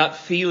fear, without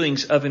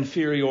feelings of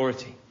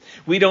inferiority.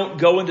 We don't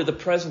go into the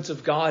presence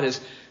of God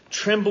as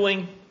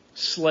trembling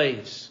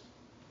slaves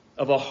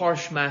of a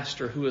harsh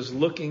master who is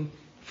looking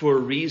for a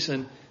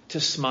reason to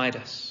smite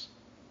us.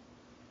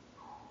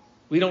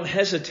 We don't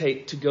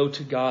hesitate to go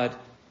to God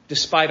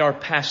despite our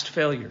past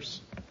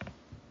failures.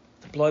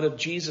 The blood of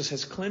Jesus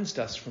has cleansed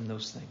us from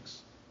those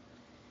things.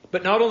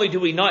 But not only do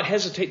we not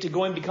hesitate to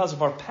go in because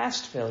of our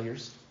past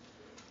failures,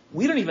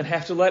 we don't even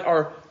have to let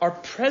our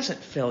present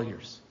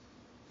failures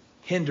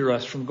hinder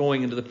us from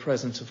going into the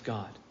presence of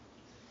God.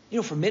 You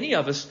know, for many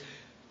of us,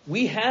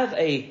 we have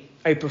a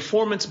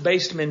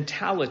performance-based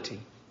mentality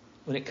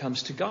when it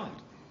comes to God.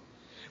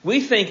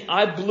 We think,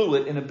 I blew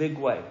it in a big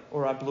way,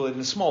 or I blew it in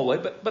a small way,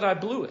 but I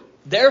blew it.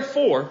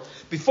 Therefore,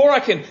 before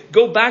I can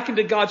go back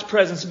into God's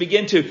presence and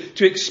begin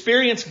to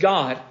experience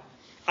God,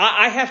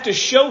 I have to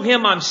show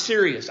Him I'm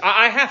serious.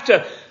 I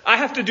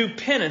have to do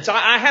penance.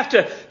 I have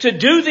to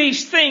do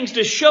these things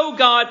to show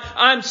God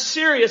I'm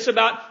serious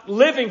about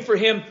living for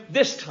Him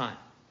this time.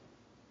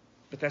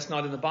 But that's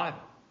not in the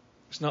Bible.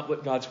 It's not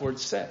what God's Word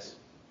says.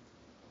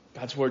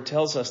 God's Word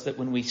tells us that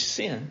when we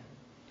sin,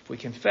 if we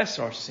confess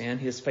our sin,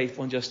 He is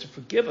faithful and just to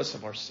forgive us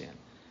of our sin.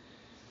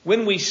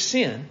 When we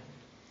sin,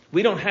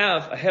 we don't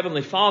have a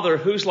Heavenly Father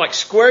who's like,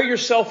 square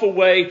yourself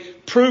away,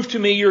 prove to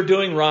me you're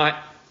doing right,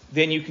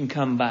 then you can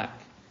come back.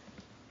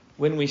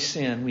 When we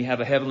sin, we have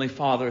a Heavenly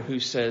Father who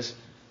says,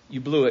 you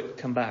blew it,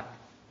 come back.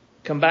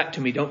 Come back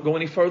to me. Don't go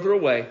any further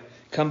away.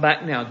 Come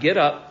back now. Get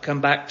up.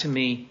 Come back to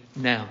me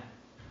now.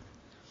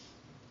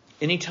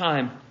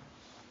 Anytime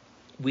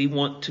we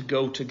want to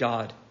go to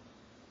God,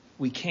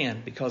 we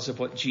can because of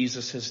what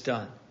Jesus has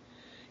done.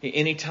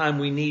 Anytime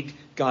we need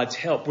God's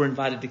help, we're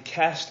invited to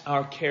cast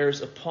our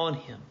cares upon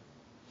Him.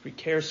 He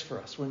cares for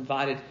us. We're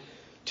invited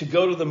to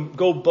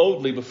go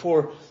boldly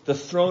before the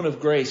throne of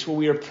grace, where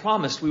we are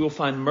promised we will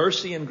find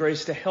mercy and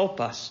grace to help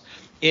us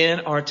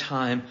in our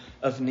time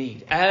of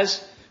need.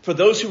 As for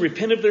those who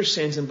repent of their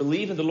sins and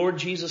believe in the Lord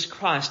Jesus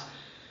Christ,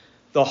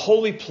 the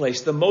holy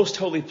place, the most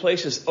holy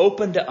place, is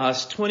open to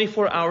us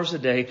 24 hours a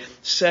day,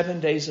 7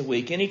 days a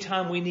week.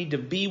 Anytime we need to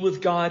be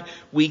with God,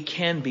 we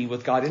can be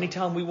with God.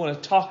 Anytime we want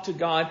to talk to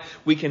God,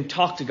 we can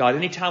talk to God.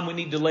 Anytime we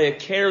need to lay a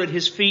care at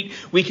His feet,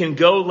 we can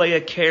go lay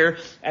a care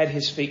at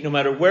His feet. No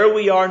matter where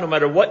we are, no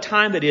matter what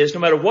time it is,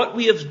 no matter what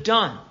we have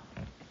done.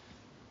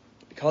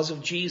 Because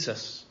of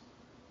Jesus,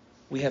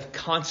 we have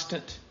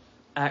constant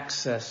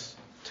access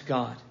to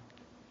God.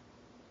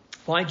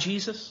 Why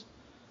Jesus?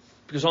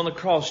 Because on the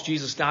cross,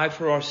 Jesus died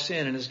for our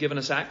sin and has given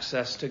us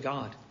access to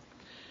God.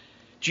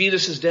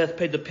 Jesus' death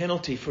paid the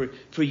penalty for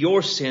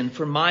your sin,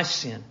 for my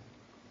sin.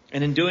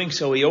 And in doing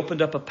so, He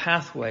opened up a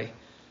pathway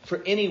for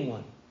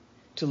anyone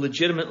to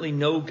legitimately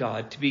know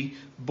God, to be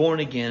born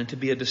again, to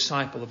be a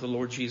disciple of the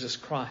Lord Jesus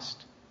Christ.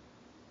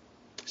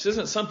 This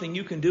isn't something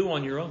you can do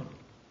on your own.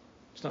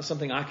 It's not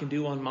something I can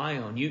do on my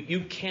own. You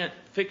can't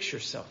fix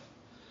yourself.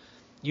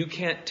 You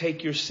can't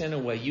take your sin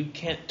away. You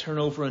can't turn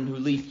over a new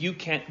leaf. You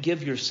can't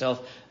give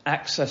yourself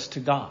access to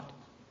God.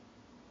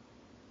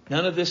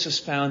 None of this is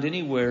found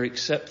anywhere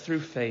except through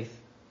faith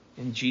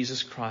in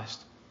Jesus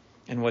Christ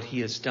and what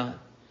He has done.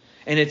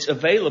 And it's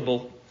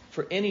available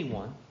for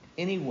anyone,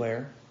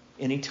 anywhere,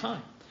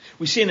 anytime.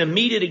 We see an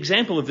immediate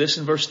example of this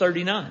in verse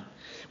 39.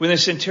 When the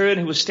centurion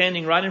who was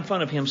standing right in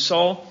front of him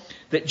saw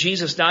that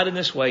Jesus died in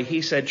this way,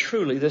 he said,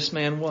 truly, this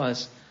man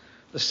was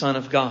the Son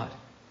of God.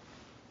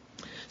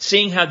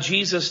 Seeing how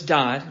Jesus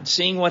died, and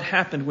seeing what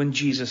happened when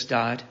Jesus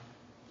died,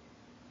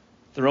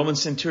 the Roman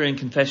centurion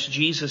confessed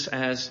Jesus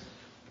as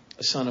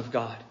a Son of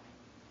God.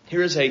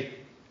 Here is a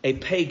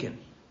pagan.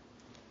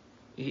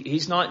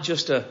 He's not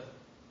just a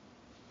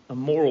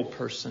moral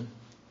person.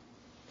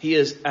 He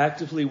is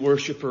actively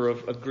worshiper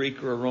of a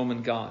Greek or a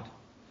Roman god.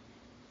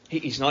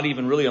 He's not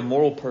even really a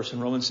moral person.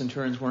 Roman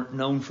centurions weren't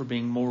known for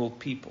being moral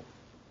people.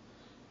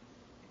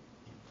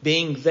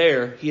 Being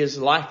there, he is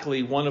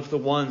likely one of the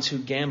ones who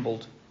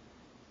gambled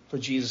for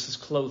Jesus'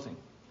 clothing.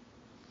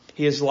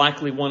 He is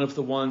likely one of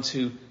the ones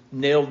who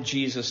nailed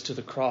Jesus to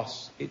the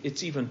cross.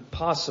 It's even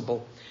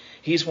possible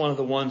he's one of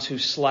the ones who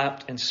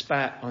slapped and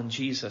spat on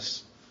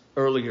Jesus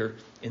earlier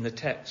in the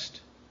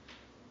text.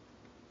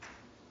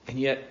 And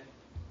yet,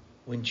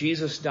 when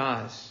Jesus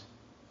dies,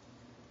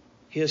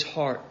 his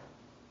heart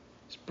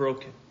is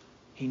broken.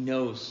 He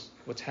knows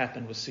what's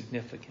happened was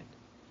significant.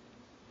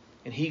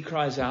 And he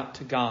cries out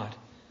to God.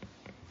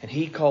 And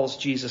he calls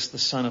Jesus the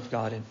Son of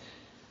God. And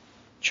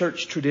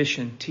church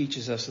tradition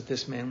teaches us that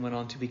this man went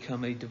on to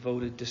become a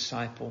devoted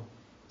disciple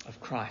of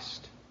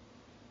Christ.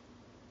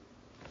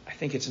 I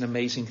think it's an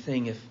amazing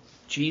thing if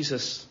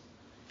Jesus,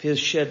 if his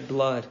shed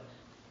blood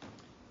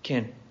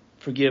can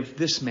forgive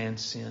this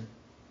man's sin.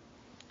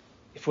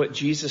 If what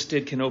Jesus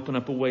did can open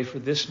up a way for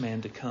this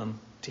man to come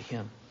to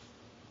him,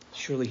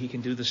 surely he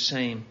can do the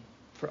same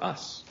for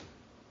us.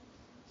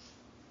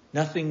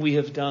 Nothing we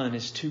have done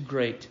is too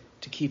great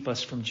to keep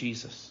us from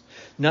Jesus.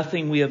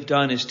 Nothing we have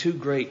done is too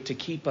great to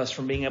keep us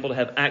from being able to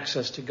have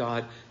access to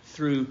God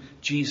through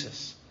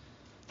Jesus.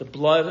 The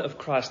blood of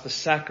Christ, the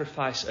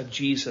sacrifice of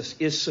Jesus,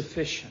 is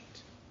sufficient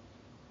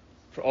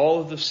for all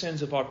of the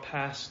sins of our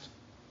past,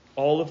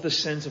 all of the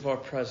sins of our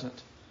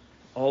present,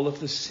 all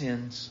of the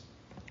sins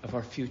of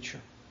our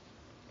future.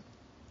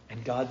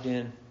 And God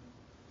then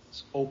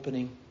is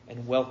opening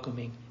and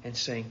welcoming and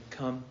saying,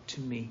 come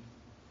to me.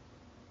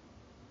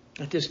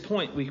 At this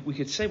point, we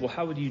could say, well,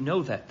 how would you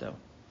know that though?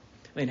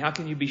 I mean, how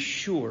can you be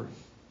sure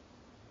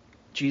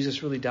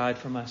Jesus really died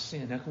for my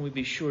sin? How can we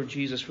be sure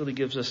Jesus really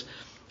gives us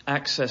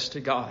access to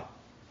God?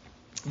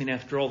 I mean,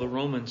 after all, the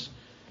Romans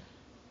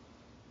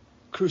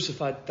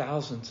crucified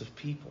thousands of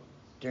people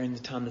during the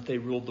time that they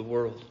ruled the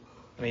world.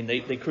 I mean,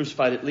 they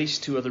crucified at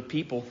least 2 other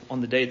people on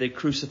the day they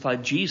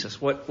crucified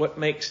Jesus. What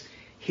makes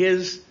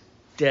his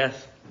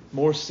death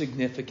more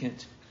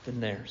significant than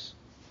theirs?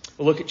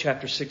 Well, look at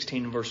chapter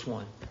 16 and verse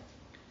 1.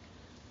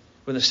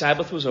 When the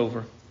Sabbath was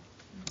over,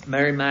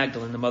 Mary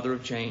Magdalene, the mother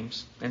of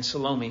James, and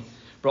Salome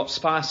brought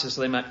spices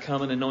so they might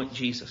come and anoint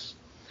Jesus.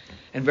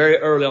 And very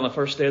early on the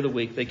first day of the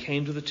week, they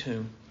came to the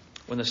tomb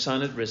when the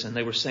sun had risen.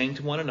 They were saying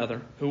to one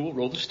another, who will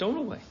roll the stone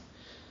away?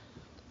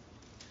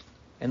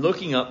 And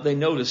looking up, they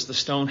noticed the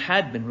stone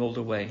had been rolled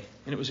away,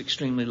 and it was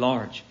extremely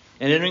large.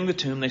 And entering the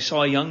tomb, they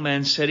saw a young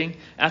man sitting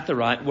at the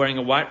right, wearing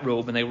a white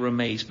robe, and they were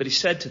amazed. But he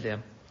said to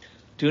them,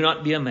 do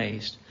not be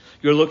amazed.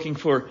 You're looking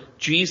for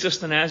Jesus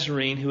the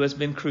Nazarene who has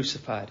been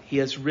crucified. He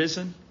has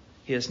risen.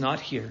 He is not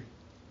here.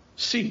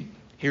 See,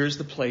 here is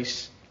the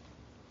place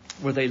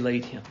where they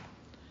laid him.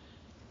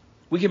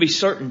 We can be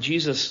certain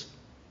Jesus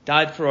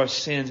died for our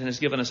sins and has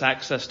given us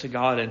access to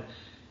God and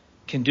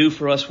can do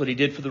for us what he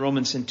did for the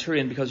Roman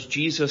centurion because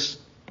Jesus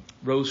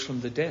rose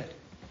from the dead.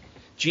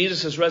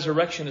 Jesus'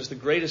 resurrection is the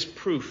greatest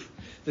proof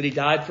that he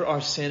died for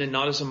our sin and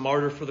not as a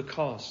martyr for the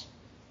cause.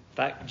 In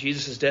fact,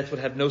 Jesus' death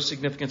would have no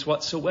significance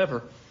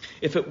whatsoever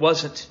if it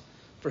wasn't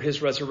for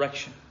his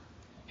resurrection.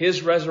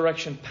 His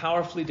resurrection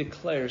powerfully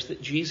declares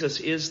that Jesus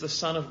is the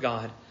Son of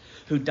God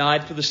who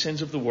died for the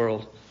sins of the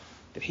world,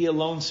 that he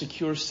alone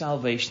secures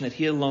salvation, that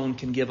he alone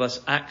can give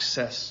us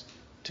access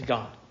to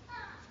God.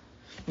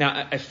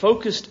 Now, I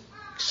focused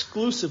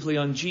exclusively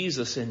on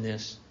Jesus in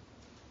this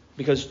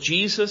because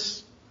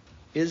Jesus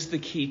is the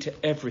key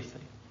to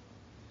everything.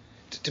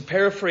 To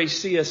paraphrase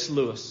C.S.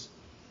 Lewis,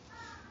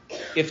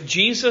 if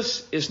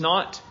Jesus is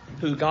not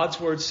who God's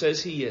Word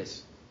says he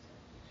is,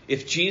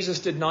 if Jesus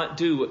did not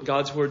do what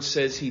God's Word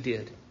says he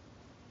did,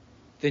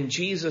 then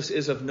Jesus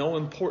is of no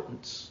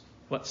importance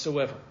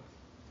whatsoever.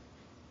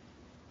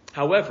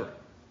 However,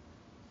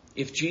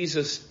 if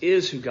Jesus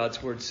is who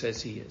God's Word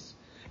says he is,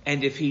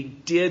 and if he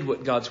did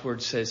what God's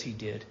Word says he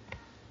did,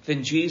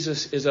 then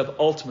Jesus is of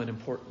ultimate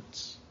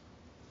importance.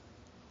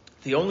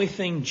 The only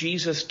thing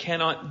Jesus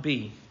cannot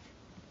be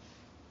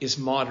is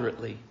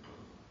moderately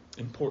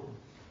important.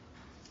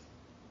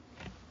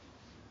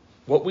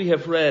 What we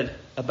have read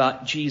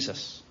about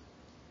Jesus,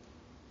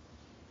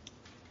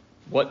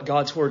 what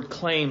God's Word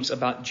claims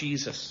about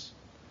Jesus,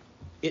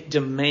 it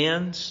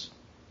demands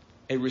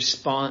a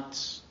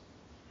response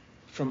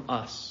from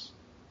us.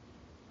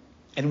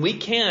 And we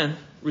can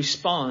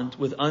respond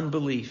with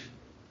unbelief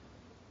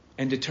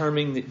and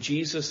determining that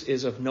Jesus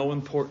is of no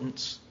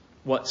importance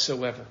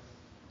whatsoever.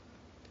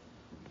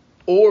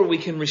 Or we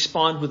can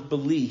respond with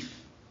belief,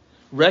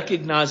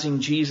 recognizing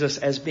Jesus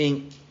as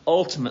being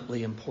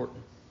ultimately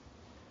important.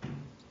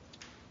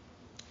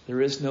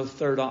 There is no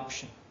third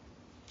option.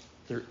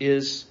 There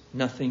is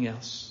nothing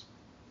else.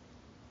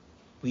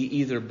 We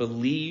either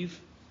believe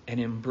and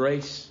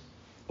embrace,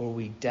 or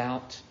we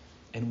doubt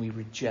and we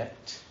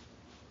reject.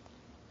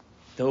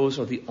 Those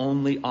are the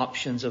only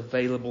options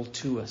available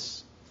to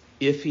us.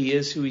 If he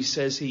is who he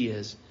says he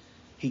is,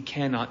 he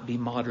cannot be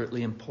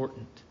moderately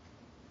important.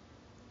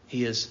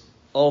 He is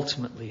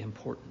ultimately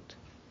important.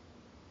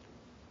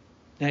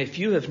 Now, if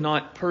you have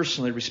not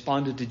personally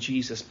responded to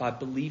Jesus by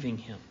believing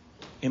him,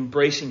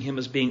 embracing him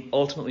as being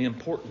ultimately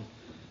important,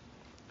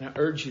 I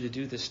urge you to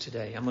do this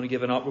today. We're going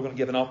to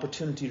give an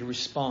opportunity to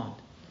respond.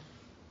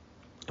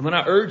 And when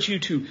I urge you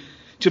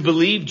to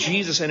believe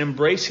Jesus and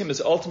embrace him as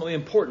ultimately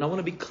important, I want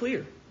to be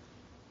clear.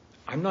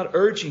 I'm not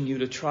urging you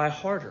to try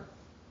harder.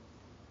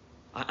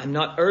 I'm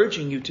not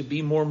urging you to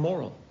be more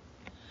moral.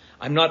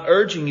 I'm not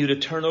urging you to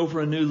turn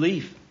over a new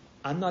leaf.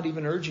 I'm not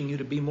even urging you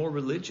to be more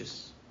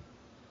religious.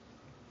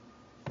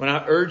 When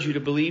I urge you to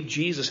believe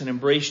Jesus and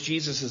embrace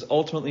Jesus as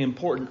ultimately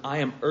important, I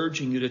am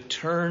urging you to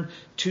turn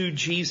to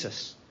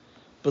Jesus,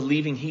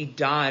 believing he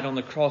died on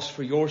the cross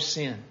for your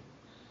sin,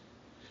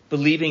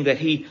 believing that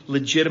he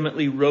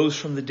legitimately rose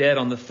from the dead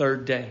on the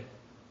third day.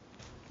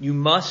 You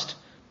must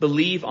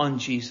believe on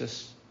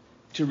Jesus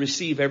to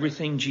receive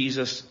everything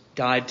Jesus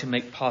died to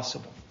make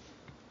possible.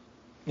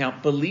 Now,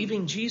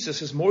 believing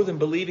Jesus is more than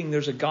believing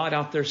there's a God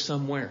out there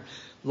somewhere.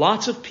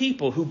 Lots of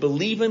people who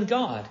believe in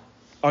God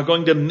are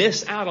going to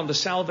miss out on the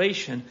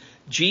salvation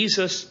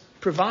Jesus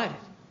provided.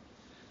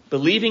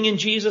 Believing in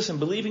Jesus and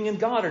believing in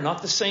God are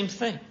not the same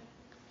thing.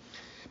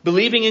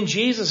 Believing in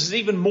Jesus is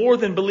even more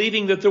than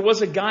believing that there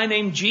was a guy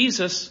named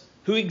Jesus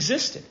who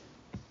existed.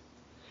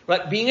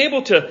 Right? Being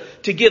able to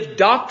give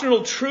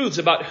doctrinal truths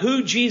about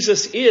who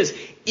Jesus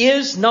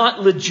is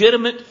not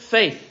legitimate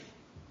faith.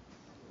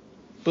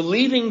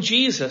 Believing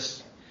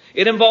Jesus,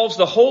 it involves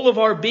the whole of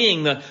our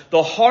being,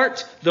 the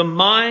heart, the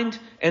mind,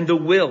 and the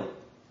will.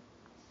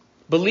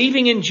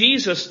 Believing in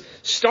Jesus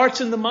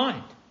starts in the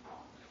mind.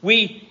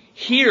 We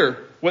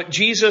hear what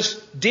Jesus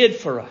did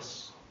for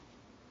us.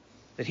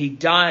 That He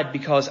died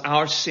because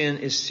our sin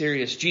is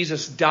serious.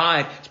 Jesus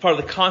died as part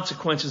of the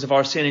consequences of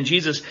our sin, and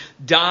Jesus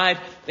died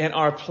in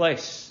our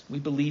place. We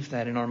believe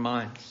that in our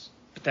minds.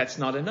 But that's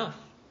not enough.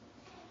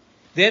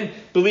 Then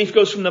belief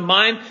goes from the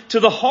mind to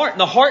the heart. And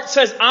the heart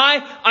says,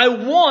 I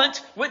want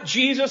what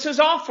Jesus is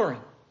offering.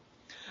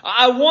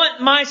 I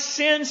want my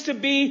sins to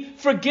be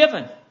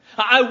forgiven.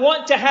 I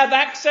want to have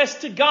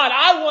access to God.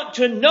 I want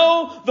to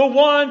know the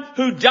one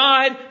who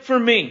died for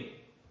me.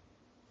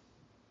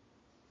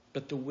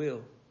 But the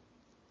will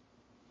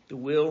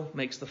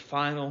makes the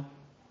final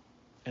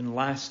and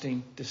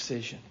lasting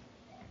decision.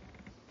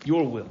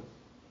 Your will.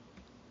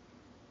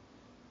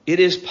 It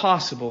is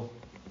possible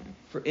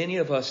for any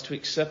of us to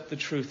accept the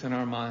truth in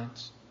our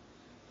minds,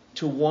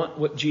 to want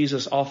what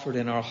Jesus offered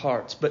in our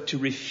hearts, but to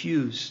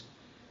refuse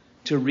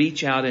to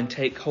reach out and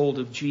take hold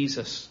of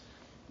Jesus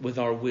with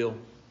our will.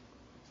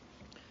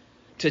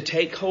 To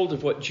take hold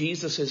of what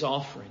Jesus is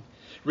offering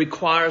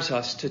requires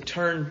us to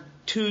turn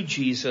to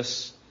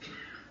Jesus,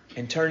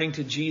 and turning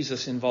to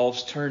Jesus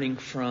involves turning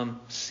from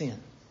sin.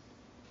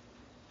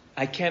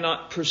 I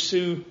cannot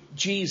pursue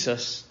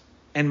Jesus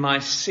and my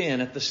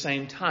sin at the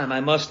same time. I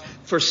must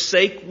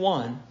forsake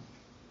one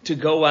to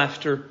go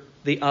after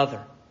the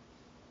other.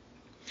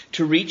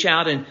 To reach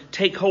out and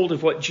take hold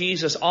of what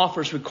Jesus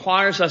offers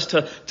requires us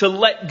to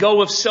let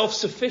go of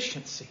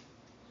self-sufficiency.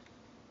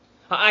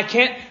 I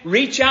can't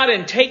reach out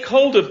and take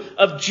hold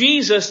of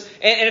Jesus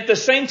and at the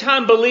same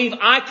time believe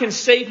I can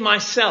save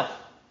myself.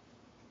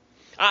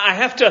 I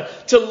have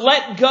to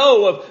let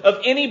go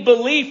of any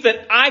belief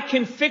that I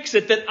can fix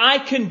it, that I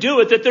can do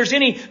it, that there's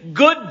any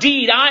good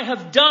deed I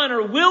have done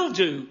or will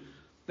do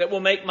that will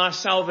make my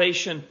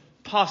salvation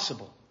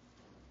possible.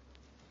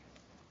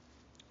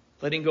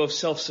 Letting go of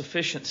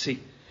self-sufficiency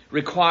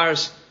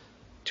requires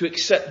to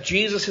accept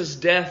Jesus'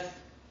 death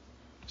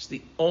as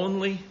the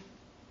only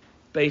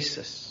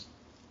basis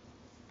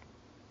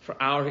for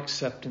our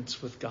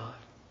acceptance with God.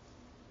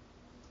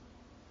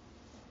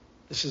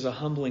 This is a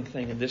humbling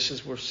thing, and this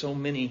is where so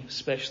many,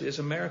 especially as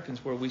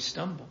Americans, where we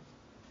stumble.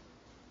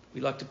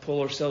 We like to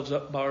pull ourselves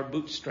up by our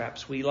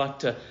bootstraps. We like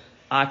to,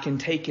 I can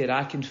take it,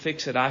 I can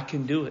fix it, I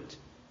can do it.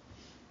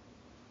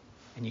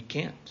 And you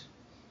can't.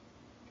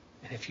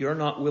 And if you're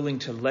not willing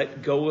to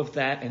let go of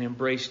that and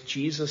embrace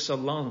Jesus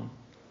alone,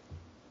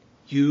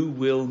 you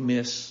will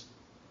miss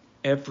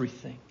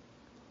everything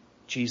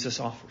Jesus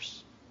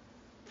offers.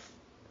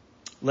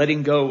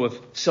 Letting go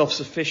of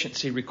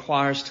self-sufficiency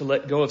requires to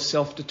let go of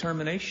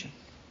self-determination.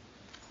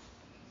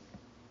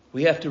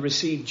 We have to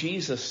receive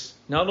Jesus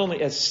not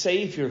only as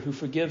Savior who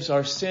forgives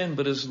our sin,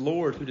 but as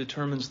Lord who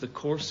determines the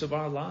course of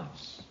our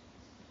lives.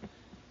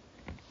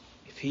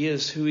 If He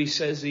is who He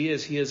says He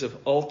is of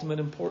ultimate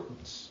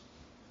importance.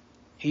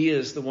 He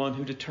is the one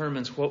who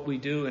determines what we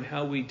do and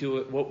how we do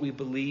it, what we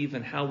believe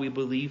and how we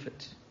believe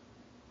it.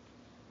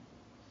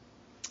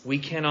 We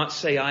cannot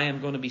say, I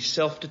am going to be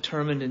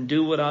self-determined and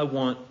do what I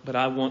want, but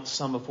I want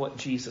some of what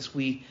Jesus.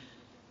 We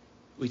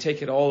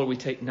take it all or we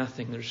take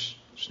nothing. There's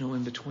no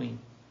in between.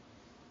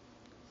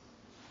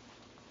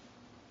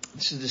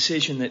 This is a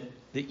decision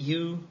that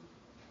you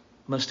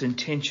must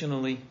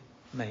intentionally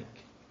make.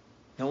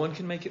 No one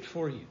can make it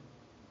for you.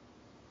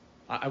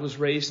 I was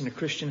raised in a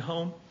Christian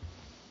home.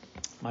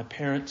 My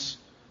parents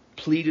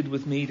pleaded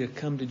with me to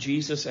come to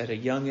Jesus at a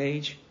young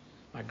age.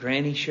 My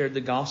granny shared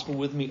the gospel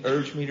with me,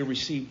 urged me to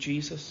receive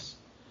Jesus.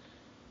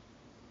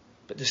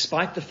 But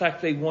despite the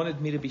fact they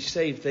wanted me to be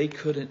saved, they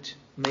couldn't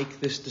make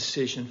this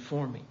decision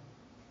for me.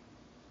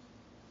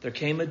 There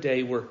came a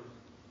day where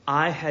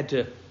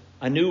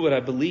I knew what I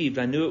believed.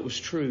 I knew it was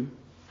true.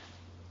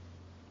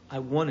 I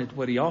wanted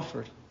what He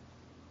offered.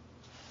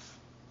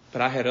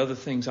 But I had other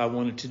things I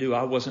wanted to do.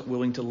 I wasn't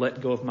willing to let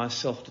go of my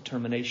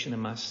self-determination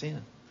and my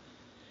sin.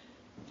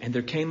 And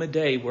there came a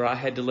day where I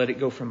had to let it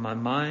go from my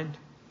mind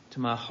to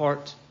my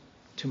heart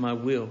to my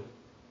will.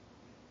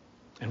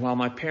 And while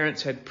my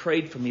parents had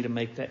prayed for me to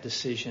make that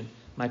decision,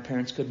 my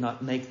parents could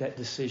not make that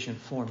decision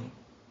for me.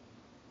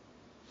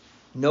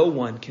 No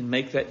one can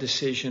make that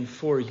decision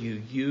for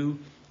you. You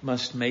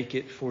must make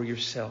it for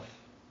yourself.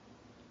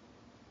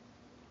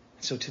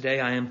 So today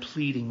I am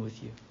pleading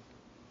with you.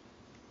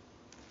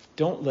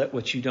 Don't let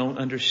what you don't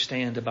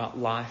understand about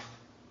life,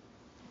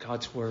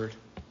 God's Word,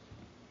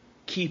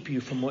 keep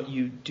you from what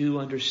you do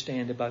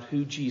understand about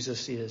who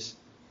Jesus is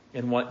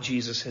and what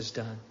Jesus has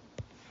done.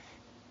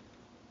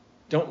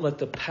 Don't let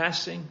the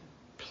passing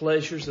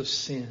pleasures of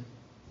sin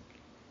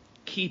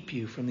keep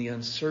you from the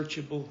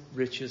unsearchable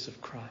riches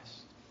of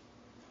Christ.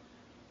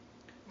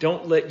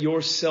 Don't let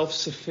your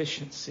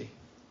self-sufficiency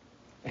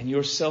and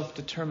your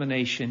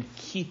self-determination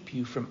keep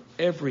you from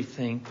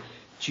everything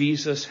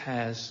Jesus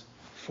has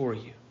for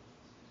you.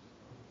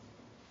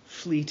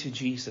 Flee to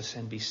Jesus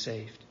and be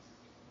saved.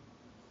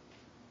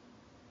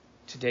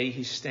 Today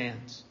He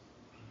stands,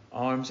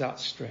 arms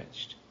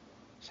outstretched,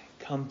 saying,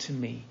 come to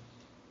me,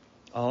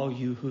 all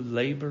you who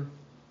labor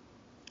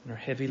and are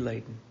heavy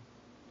laden.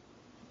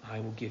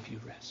 I will give you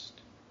rest.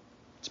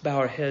 Let's bow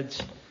our heads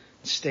and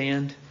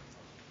stand.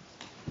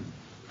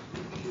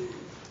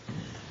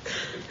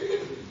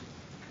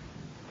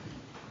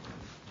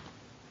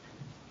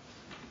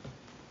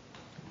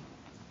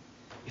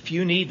 If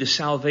you need the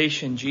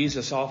salvation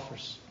Jesus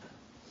offers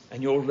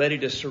and you're ready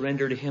to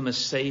surrender to Him as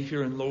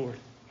Savior and Lord,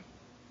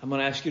 I'm going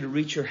to ask you to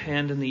reach your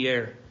hand in the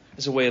air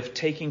as a way of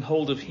taking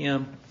hold of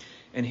Him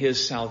and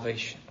His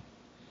salvation.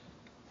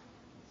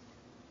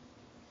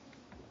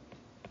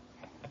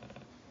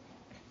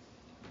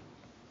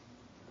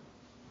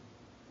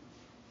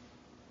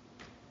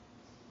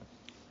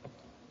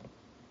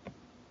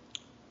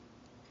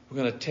 We're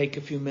going to take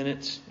a few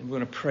minutes and we're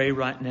going to pray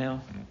right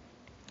now.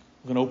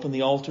 We're going to open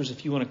the altars.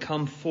 If you want to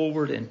come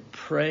forward and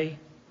pray,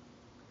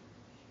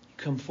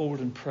 come forward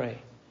and pray.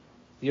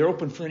 You're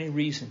open for any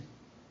reason.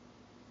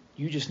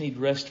 You just need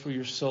rest for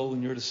your soul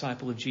and you're a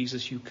disciple of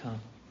Jesus, you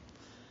come.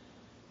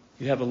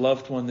 You have a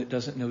loved one that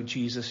doesn't know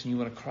Jesus and you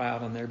want to cry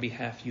out on their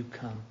behalf, you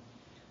come.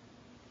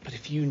 But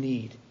if you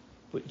need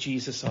what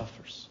Jesus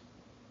offers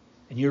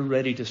and you're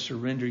ready to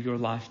surrender your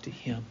life to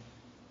Him,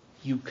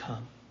 you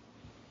come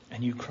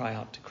and you cry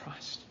out to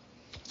Christ.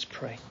 Let's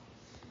pray.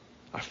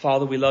 Our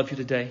Father, we love You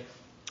today.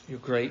 You're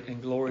great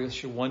and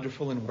glorious. You're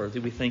wonderful and worthy.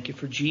 We thank You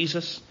for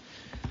Jesus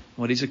and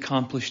what He's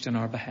accomplished in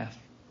our behalf.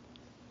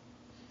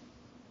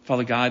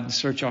 Father, guide and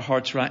search our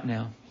hearts right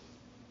now.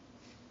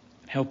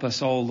 Help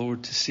us all,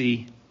 Lord, to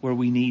see where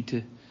we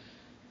need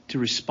to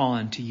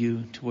respond to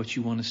You, to what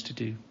You want us to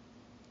do.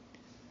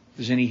 If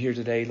there's any here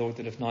today, Lord,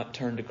 that have not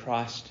turned to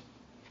Christ,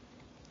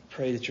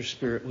 pray that Your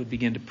Spirit would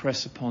begin to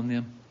press upon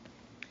them.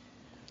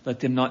 Let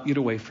them not get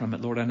away from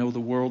it. Lord, I know the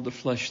world, the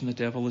flesh, and the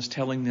devil is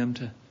telling them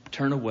to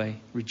turn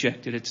away,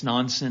 reject it. It's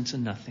nonsense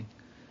and nothing.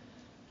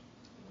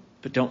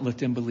 But don't let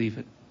them believe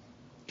it.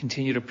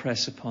 Continue to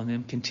press upon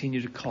them.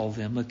 Continue to call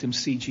them. Let them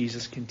see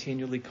Jesus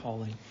continually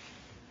calling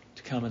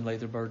to come and lay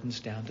their burdens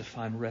down, to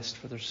find rest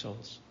for their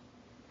souls.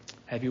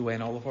 Have Your way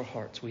in all of our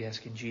hearts, we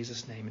ask in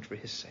Jesus' name and for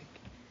His sake.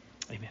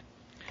 Amen.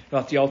 About the altar.